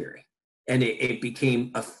new theory, and it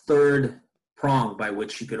became a third prong by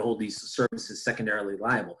which you could hold these services secondarily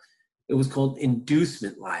liable. It was called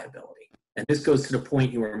inducement liability. And this goes to the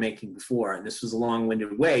point you were making before, and this was a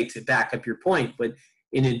long-winded way to back up your point, but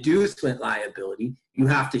in inducement liability, you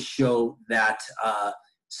have to show that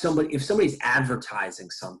if somebody's advertising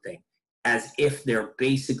something as if they're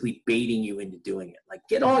basically baiting you into doing it, like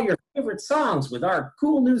get all your favorite songs with our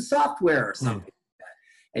cool new software or something like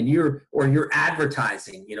that. And you're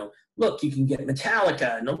advertising, look, you can get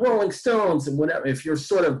Metallica and the Rolling Stones and whatever. If you're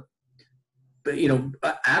sort of, you're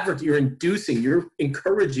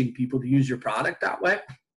encouraging people to use your product that way,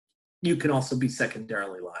 you can also be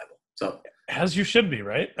secondarily liable. So, as you should be,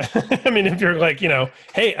 right? I mean, if you're like,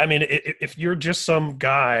 hey, I mean, if you're just some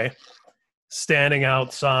guy standing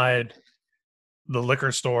outside the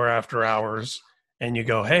liquor store after hours and you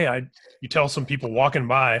go, hey, you tell some people walking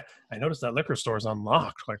by, I noticed that liquor store is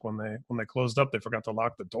unlocked. Like when they closed up, they forgot to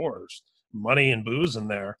lock the doors, money and booze in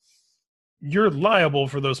there. You're liable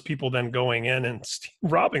for those people then going in and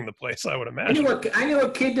robbing the place, I would imagine. I knew a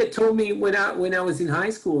kid that told me when I was in high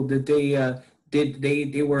school that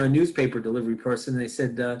they were a newspaper delivery person. And they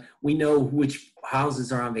said, we know which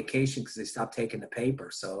houses are on vacation because they stopped taking the paper.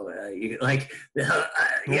 So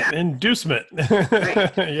inducement.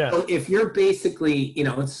 Right. Yeah. So if you're basically,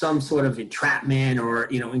 it's some sort of entrapment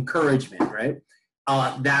or, encouragement, right?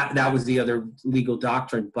 That was the other legal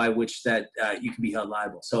doctrine by which that you can be held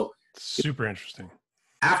liable. So super interesting.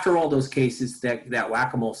 After all those cases, that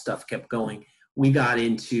whack-a-mole stuff kept going, we got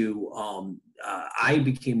into I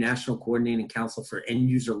became national coordinating counsel for end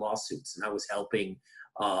user lawsuits, and I was helping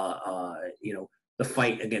the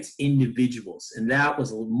fight against individuals, and that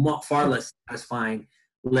was far less satisfying,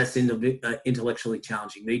 less intellectually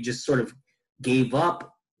challenging. They just sort of gave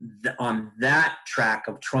up on that track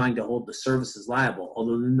of trying to hold the services liable,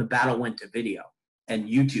 although then the battle went to video and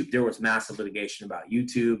YouTube. There was massive litigation about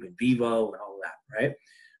YouTube and Vivo and all of that, right?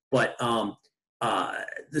 But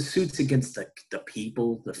the suits against the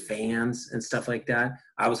people, the fans and stuff like that,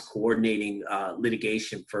 I was coordinating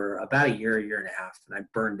litigation for about a year and a half, and I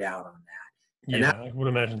burned out on that. And I would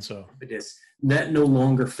imagine so. That no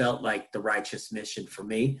longer felt like the righteous mission for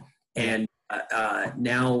me. And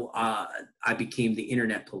now I became the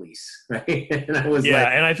internet police, right? And I was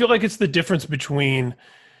and I feel like it's the difference between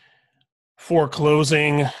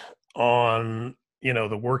foreclosing on,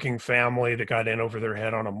 the working family that got in over their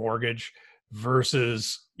head on a mortgage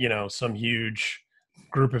versus, some huge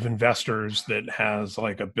group of investors that has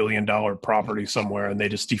like $1 billion property somewhere and they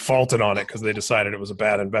just defaulted on it because they decided it was a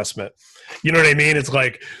bad investment. You know what I mean? It's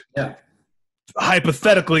like,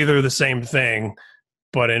 hypothetically, they're the same thing,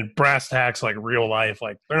 but in brass tacks, like real life,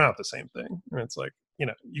 like they're not the same thing. And it's like,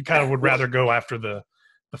 you kind of would rather go after the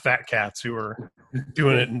fat cats who are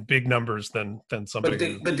doing it in big numbers than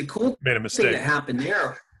somebody but the cool made a mistake. Thing that happened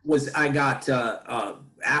there was I got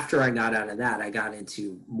after I got out of that, I got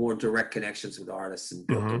into more direct connections with artists and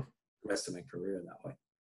built the rest of my career that way.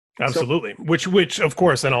 Absolutely. So, which of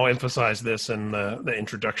course, and I'll emphasize this in the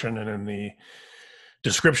introduction and in the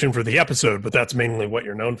description for the episode, but that's mainly what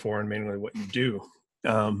you're known for and mainly what you do.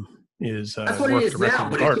 Is that's what work it is now.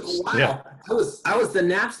 with But artists. it took a while.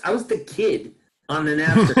 I was the kid on the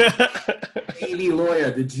Napster, baby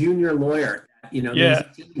lawyer, the junior lawyer. There was a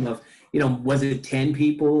team of, was it 10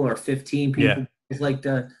 people or 15 people? Yeah. It's like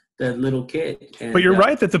the little kid. And, but you're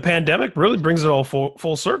right that the pandemic really brings it all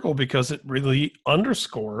full circle, because it really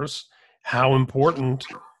underscores how important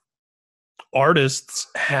artists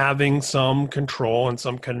having some control and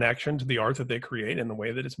some connection to the art that they create and the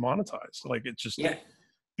way that it's monetized. Like it's just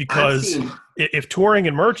because if touring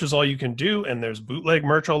and merch is all you can do, and there's bootleg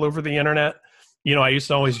merch all over the internet, I used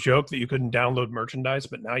to always joke that you couldn't download merchandise,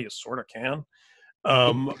 but now you sort of can.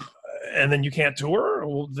 And then you can't tour.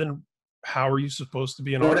 Well, then how are you supposed to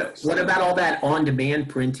be an What, artist? what about all that on-demand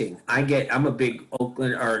printing? I'm a big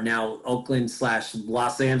Oakland, or now Oakland slash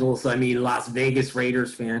Los Angeles, I mean Las Vegas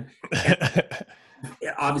Raiders fan. And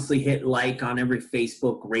obviously hit like on every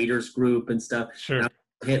Facebook Raiders group and stuff. Sure. And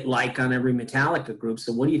I hit like on every Metallica group.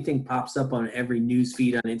 So what do you think pops up on every news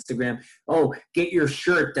feed on Instagram? Oh, get your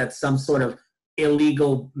shirt that's some sort of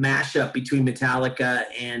illegal mashup between Metallica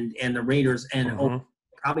and the Raiders, and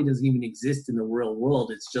probably doesn't even exist in the real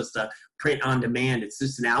world. It's just a print on demand. It's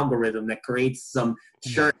just an algorithm that creates some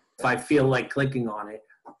shirt. If I feel like clicking on it,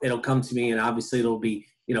 it'll come to me, and obviously it'll be,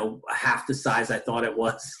 half the size I thought it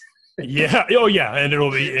was. Yeah. Oh, yeah. And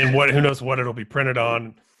it'll be, and who knows what it'll be printed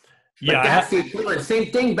on. But Yeah. that's the equivalent.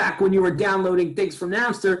 Same thing back when you were downloading things from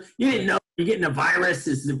Napster. You didn't know you're getting a virus.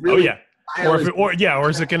 Is it really? Oh, yeah. Or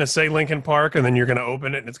is it going to say Linkin Park, and then you're going to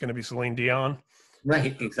open it and it's going to be Celine Dion?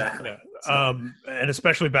 Right. Exactly. Yeah. And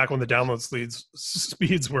especially back when the download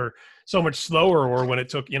speeds were so much slower, or when it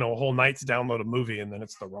took, a whole night to download a movie and then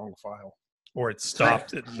it's the wrong file, or it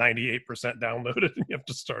stopped at 98% downloaded and you have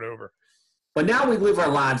to start over. But now we live our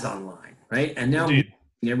lives online, right? And now Indeed.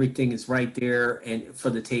 Everything is right there and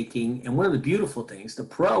for the taking. And one of the beautiful things, the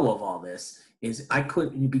pro of all this, is I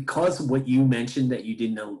couldn't, because of what you mentioned, that you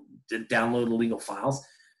didn't know to download illegal files.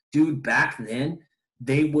 Dude, back then,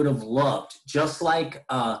 they would have loved, just like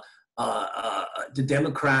the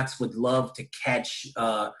Democrats would love to catch,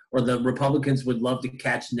 or the Republicans would love to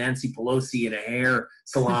catch Nancy Pelosi in a hair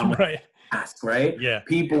salon with Right. a mask, right? Yeah.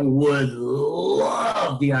 People would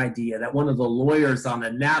love the idea that one of the lawyers on the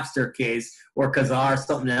Napster case, or Kazaa or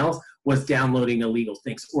something else, was downloading illegal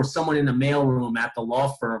things, or someone in the mailroom at the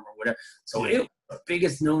law firm or whatever. So it was the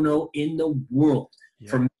biggest no-no in the world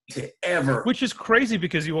for me to ever. Which is crazy,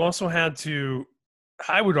 because you also had to,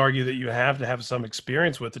 I would argue that you have to have some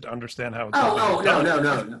experience with it to understand how it's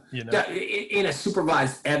No. In a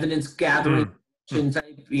supervised evidence gathering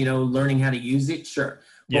type, learning how to use it, sure.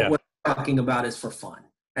 But what I'm talking about is for fun.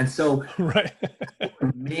 And so right.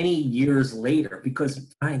 many years later,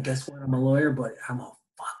 because Ryan, guess what? I'm a lawyer, but I'm a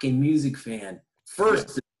fucking music fan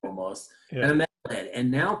first and foremost, and a metalhead. And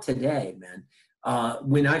now today, man,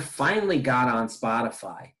 when I finally got on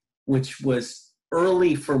Spotify, which was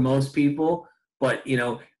early for most people, but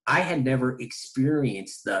I had never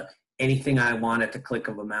experienced the anything I want at the click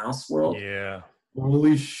of a mouse world. Yeah.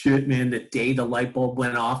 Holy shit, man. The day the light bulb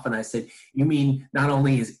went off and I said, you mean not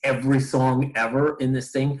only is every song ever in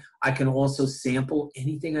this thing, I can also sample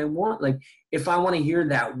anything I want? Like, if I want to hear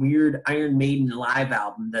that weird Iron Maiden live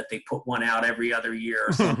album that they put one out every other year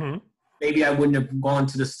or something, maybe I wouldn't have gone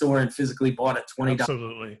to the store and physically bought a $20.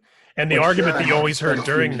 Absolutely. And the argument that you always heard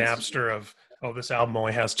during Napster of, oh, this album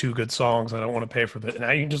only has 2 good songs, I don't want to pay for that.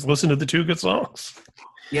 Now you can just listen to the 2 good songs.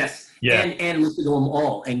 Yes. Yeah. And listen to them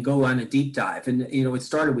all and go on a deep dive. And, it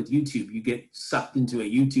started with YouTube. You get sucked into a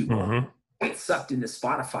YouTube hole. I get sucked into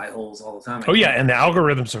Spotify holes all the time. Oh, yeah. And the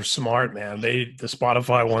algorithms are smart, man. The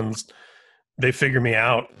Spotify ones, they figure me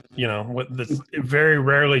out. Very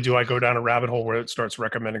rarely do I go down a rabbit hole where it starts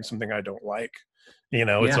recommending something I don't like.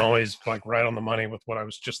 It's always like right on the money with what I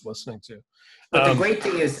was just listening to. But the great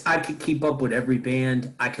thing is I can keep up with every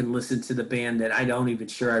band. I can listen to the band that I don't even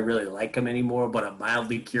sure I really like them anymore, but I'm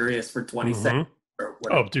mildly curious for 20 seconds. Or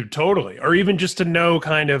whatever. Oh, dude, totally. Or even just to know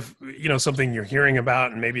kind of, something you're hearing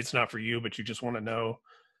about, and maybe it's not for you, but you just want to know,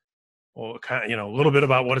 well, kind of, a little bit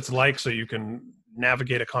about what it's like so you can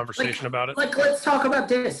navigate a conversation about it. Like, let's talk about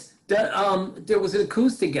this. There was an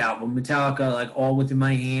acoustic album, Metallica, like All Within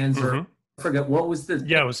My Hands, or I forget what was the.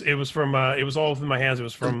 Yeah, it was from it was All Within My Hands. It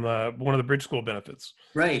was from one of the Bridge School benefits.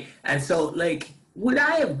 Right, and so like, would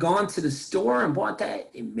I have gone to the store and bought that?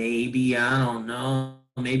 Maybe, I don't know.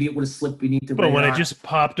 Maybe it would have slipped beneath the radar. But when it just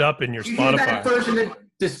popped up in your you Spotify, hear that version of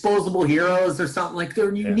Disposable Heroes or something, like,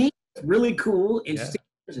 they're unique, really cool, interesting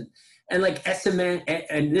version. And like SMN,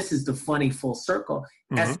 and this is the funny full circle.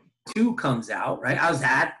 SM2 comes out, right? I was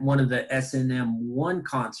at one of the SNM1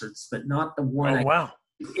 concerts, but not the one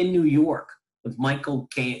in New York with Michael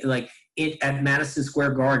Caine, like at Madison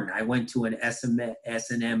Square Garden. I went to an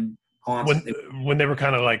SNM concert when they were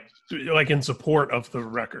kind of like in support of the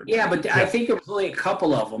record. Yeah, but I think there was only a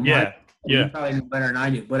couple of them. Yeah, You probably knew better than I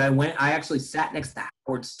do. But I actually sat next to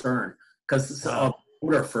Howard Stern, because a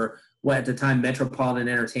order for what at the time Metropolitan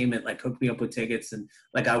Entertainment like hooked me up with tickets, and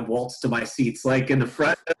like I waltzed to my seats like in the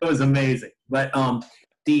front. It was amazing. But when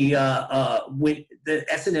the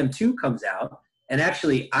SNM2 comes out, and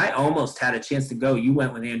actually I almost had a chance to go. You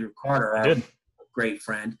went with Andrew Carter, our great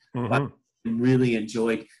friend. I really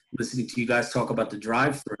enjoyed listening to you guys talk about the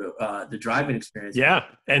drive-in experience. Yeah,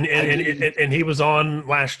 and he was on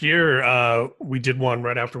last year. We did one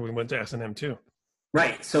right after we went to SNM too.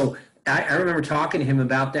 Right. So I remember talking to him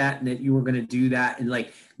about that and that you were going to do that. And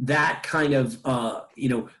like that kind of,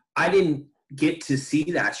 I didn't get to see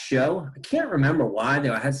that show. I can't remember why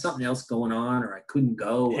though. I had something else going on or I couldn't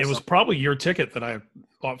go or It was something. probably your ticket that I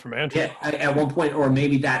bought from Andrew. Yeah. At one point, or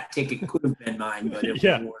maybe that ticket could have been mine, but it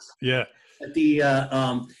Yeah. was. Yeah. But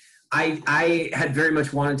I had very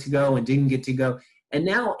much wanted to go and didn't get to go. And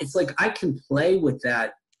now it's like I can play with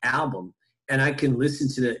that album and I can listen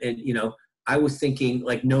to it. And, I was thinking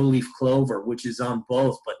like No Leaf Clover, which is on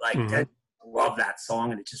both, but like I love that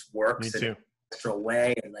song and it just works in an extra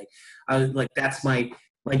way. And like, I was like, that's my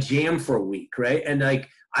jam for a week. Right. And like,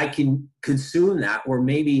 I can consume that or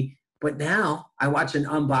maybe, but now I watch an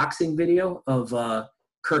unboxing video of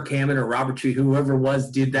Kirk Hammett or Robert Tree, whoever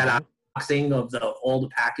did that unboxing of all the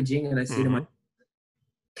packaging. And I say to myself,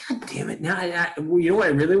 God damn it. Now, you know what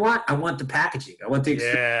I really want? I want the packaging. I want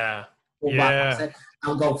the box.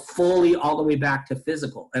 I'll go fully all the way back to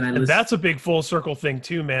physical. And that's a big full circle thing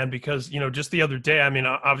too, man, because, just the other day, I mean,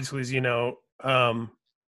 obviously, as you know, I don't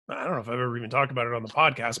know if I've ever even talked about it on the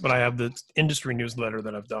podcast, but I have the industry newsletter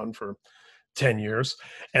that I've done for 10 years.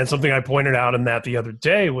 And something I pointed out in that the other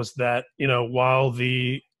day was that, while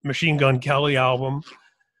the Machine Gun Kelly album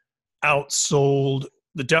outsold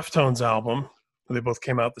the Deftones album, they both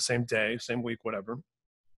came out the same day, same week, whatever.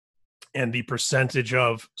 And the percentage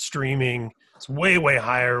of streaming is way, way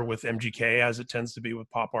higher with MGK as it tends to be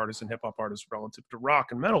with pop artists and hip hop artists relative to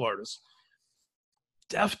rock and metal artists.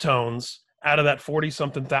 Deftones, out of that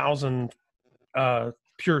 40-something thousand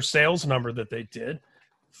pure sales number that they did,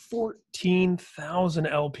 14,000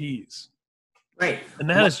 LPs. Right. And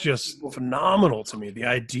that is just phenomenal to me. The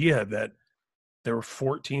idea that there were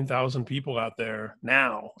 14,000 people out there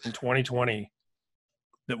now in 2020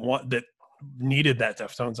 that needed that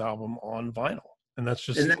Deftones album on vinyl. And that's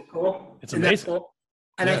just, isn't that cool? It's amazing. Cool?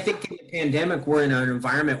 And I think in the pandemic, we're in an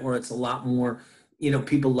environment where it's a lot more,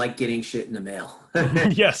 people like getting shit in the mail.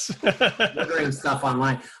 Yes. Ordering stuff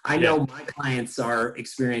online. I know my clients are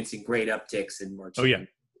experiencing great upticks in merch. Oh yeah.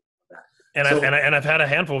 And I've had a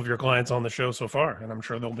handful of your clients on the show so far, and I'm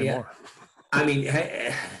sure there'll be more. I mean,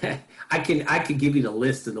 I can give you the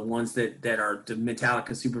list of the ones that are the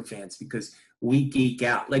Metallica super fans because we geek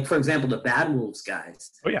out. Like for example, the Bad Wolves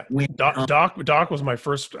guys. Oh yeah, Doc was my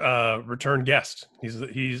first return guest.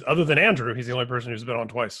 He's other than Andrew, he's the only person who's been on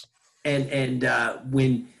twice. And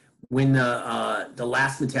when the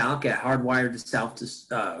last Metallica, Hardwired to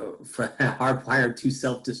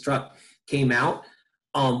Self Destruct came out.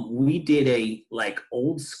 We did a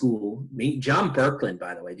old school John Berkland,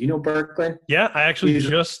 by the way. Do you know Berkland? Yeah, I actually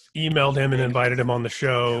just emailed him and invited him on the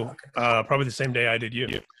show probably the same day I did you.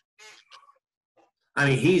 I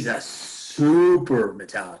mean, he's a super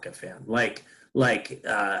Metallica fan.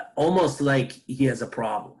 Almost like he has a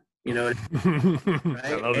problem. You know, right?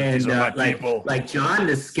 I love it. These are my people. Like John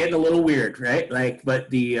is getting a little weird, right? But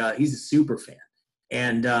he's a super fan.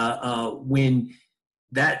 And when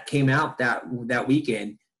that came out that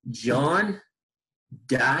weekend, John,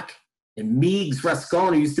 Doc, and Meigs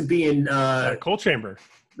Rascone, who used to be in Coal Chamber,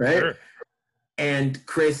 right? Sure. And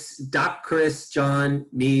Chris, John,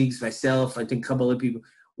 Meigs, myself, I think a couple other people.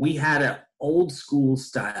 We had an old school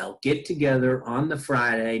style get together on the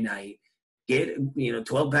Friday night, get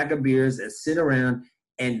 12-pack of beers and sit around,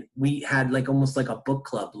 and we had almost like a book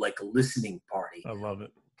club, like a listening party. I love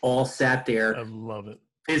it. All sat there. I love it.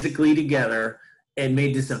 Physically together. And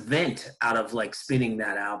made this event out of spinning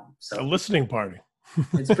that album. So a listening party.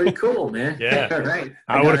 It's pretty cool, man. Yeah, right.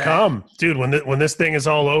 I would have come, dude. When this thing is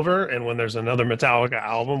all over, and when there's another Metallica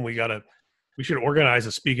album, we should organize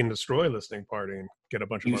a Speak and Destroy listening party and get a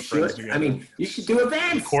bunch of our friends together. I mean, you should do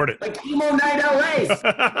events. Record it like Emo Night LA.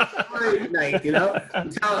 Night,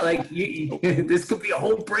 this could be a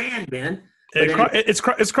whole brand, man. It's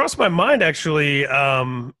crossed my mind actually.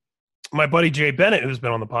 My buddy Jay Bennett, who's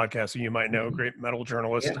been on the podcast, who you might know, great metal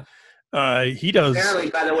journalist. Yeah. He does. Apparently,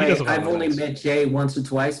 by the way, I've only met Jay once or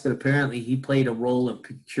twice, but apparently he played a role in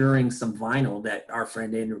procuring some vinyl that our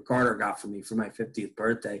friend Andrew Carter got for me for my 50th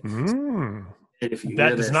birthday.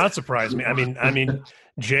 That does not surprise me. I mean,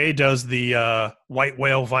 Jay does the White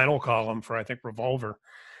Whale vinyl column for I think Revolver.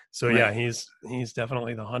 So right. Yeah, he's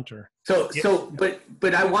definitely the hunter.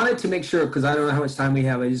 But I wanted to make sure because I don't know how much time we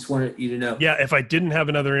have. I just wanted you to know. Yeah, if I didn't have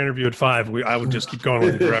another interview at 5, I would just keep going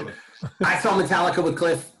with you forever. I saw Metallica with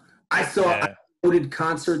Cliff. I voted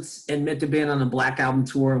concerts and met the band on a Black Album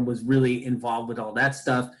tour and was really involved with all that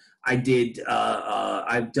stuff. I did.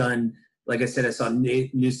 I've done. Like I said, I saw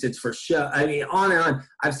Newsted's first show. I mean, on and on.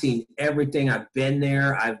 I've seen everything. I've been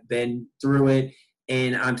there. I've been through it,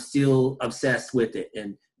 and I'm still obsessed with it.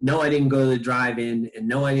 And No, I didn't go to the drive-in, and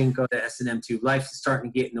no, I didn't go to S&M2. Life is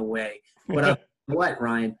starting to get in the way. But you know what,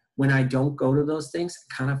 Ryan? When I don't go to those things,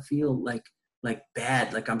 I kind of feel like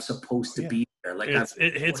bad, like I'm supposed to be there. Like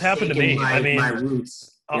it's happened to me. My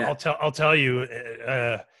roots. I'll tell you,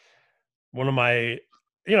 one of my,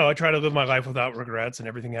 I try to live my life without regrets, and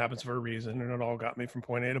everything happens for a reason, and it all got me from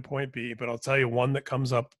point A to point B. But I'll tell you, one that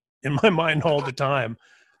comes up in my mind all the time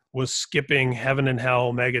was skipping Heaven and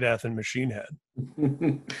Hell, Megadeth, and Machine Head.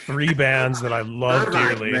 3 bands that I love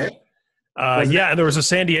dearly. And there was a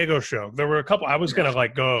San Diego show. There were a couple. I was gonna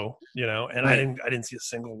go, and I didn't see a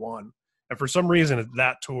single one. And for some reason,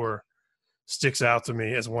 that tour sticks out to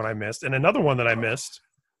me as one I missed. And another one that I missed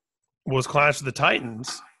was Clash of the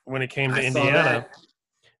Titans when it came to Indiana.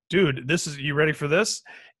 Dude, you ready for this?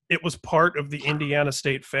 It was part of the Indiana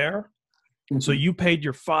State Fair. Mm-hmm. So you paid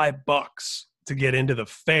your $5 to get into the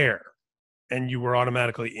fair, and you were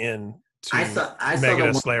automatically in to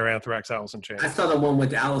Megadeth, Slayer, Anthrax, Alice in Chains. I saw the one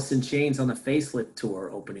with Alice in Chains on the Facelift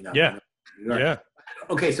tour opening up. Yeah. Yeah.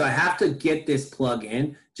 Okay, so I have to get this plug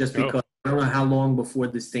in just because I don't know how long before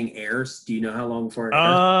this thing airs. Do you know how long before it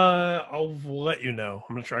airs? I'll let you know.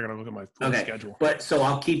 I'm going to try to look at my schedule. But so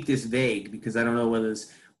I'll keep this vague because I don't know whether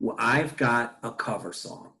it's – I've got a cover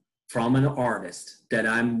song from an artist that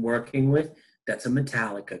I'm working with that's a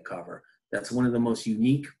Metallica cover. That's one of the most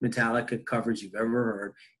unique Metallica covers you've ever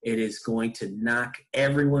heard. It is going to knock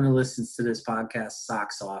everyone who listens to this podcast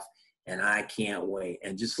socks off, and I can't wait.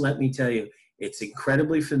 And just let me tell you, it's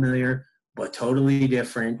incredibly familiar, but totally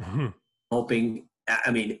different. Mm-hmm.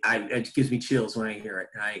 It gives me chills when I hear it.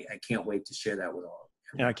 And I can't wait to share that with all of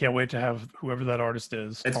you. Yeah, I can't wait to have whoever that artist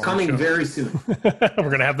is. It's coming very soon. We're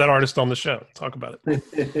going to have that artist on the show. Talk about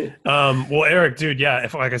it. Well, Eric, dude,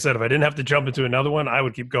 like I said, if I didn't have to jump into another one, I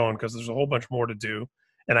would keep going because there's a whole bunch more to do.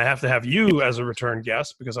 And I have to have you as a return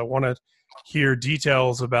guest because I want to hear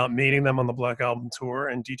details about meeting them on the Black Album tour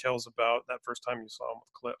and details about that first time you saw them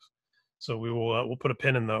with Cliff. So we'll put a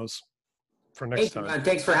pin in those for next time.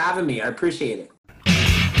 Thanks for having me. I appreciate it.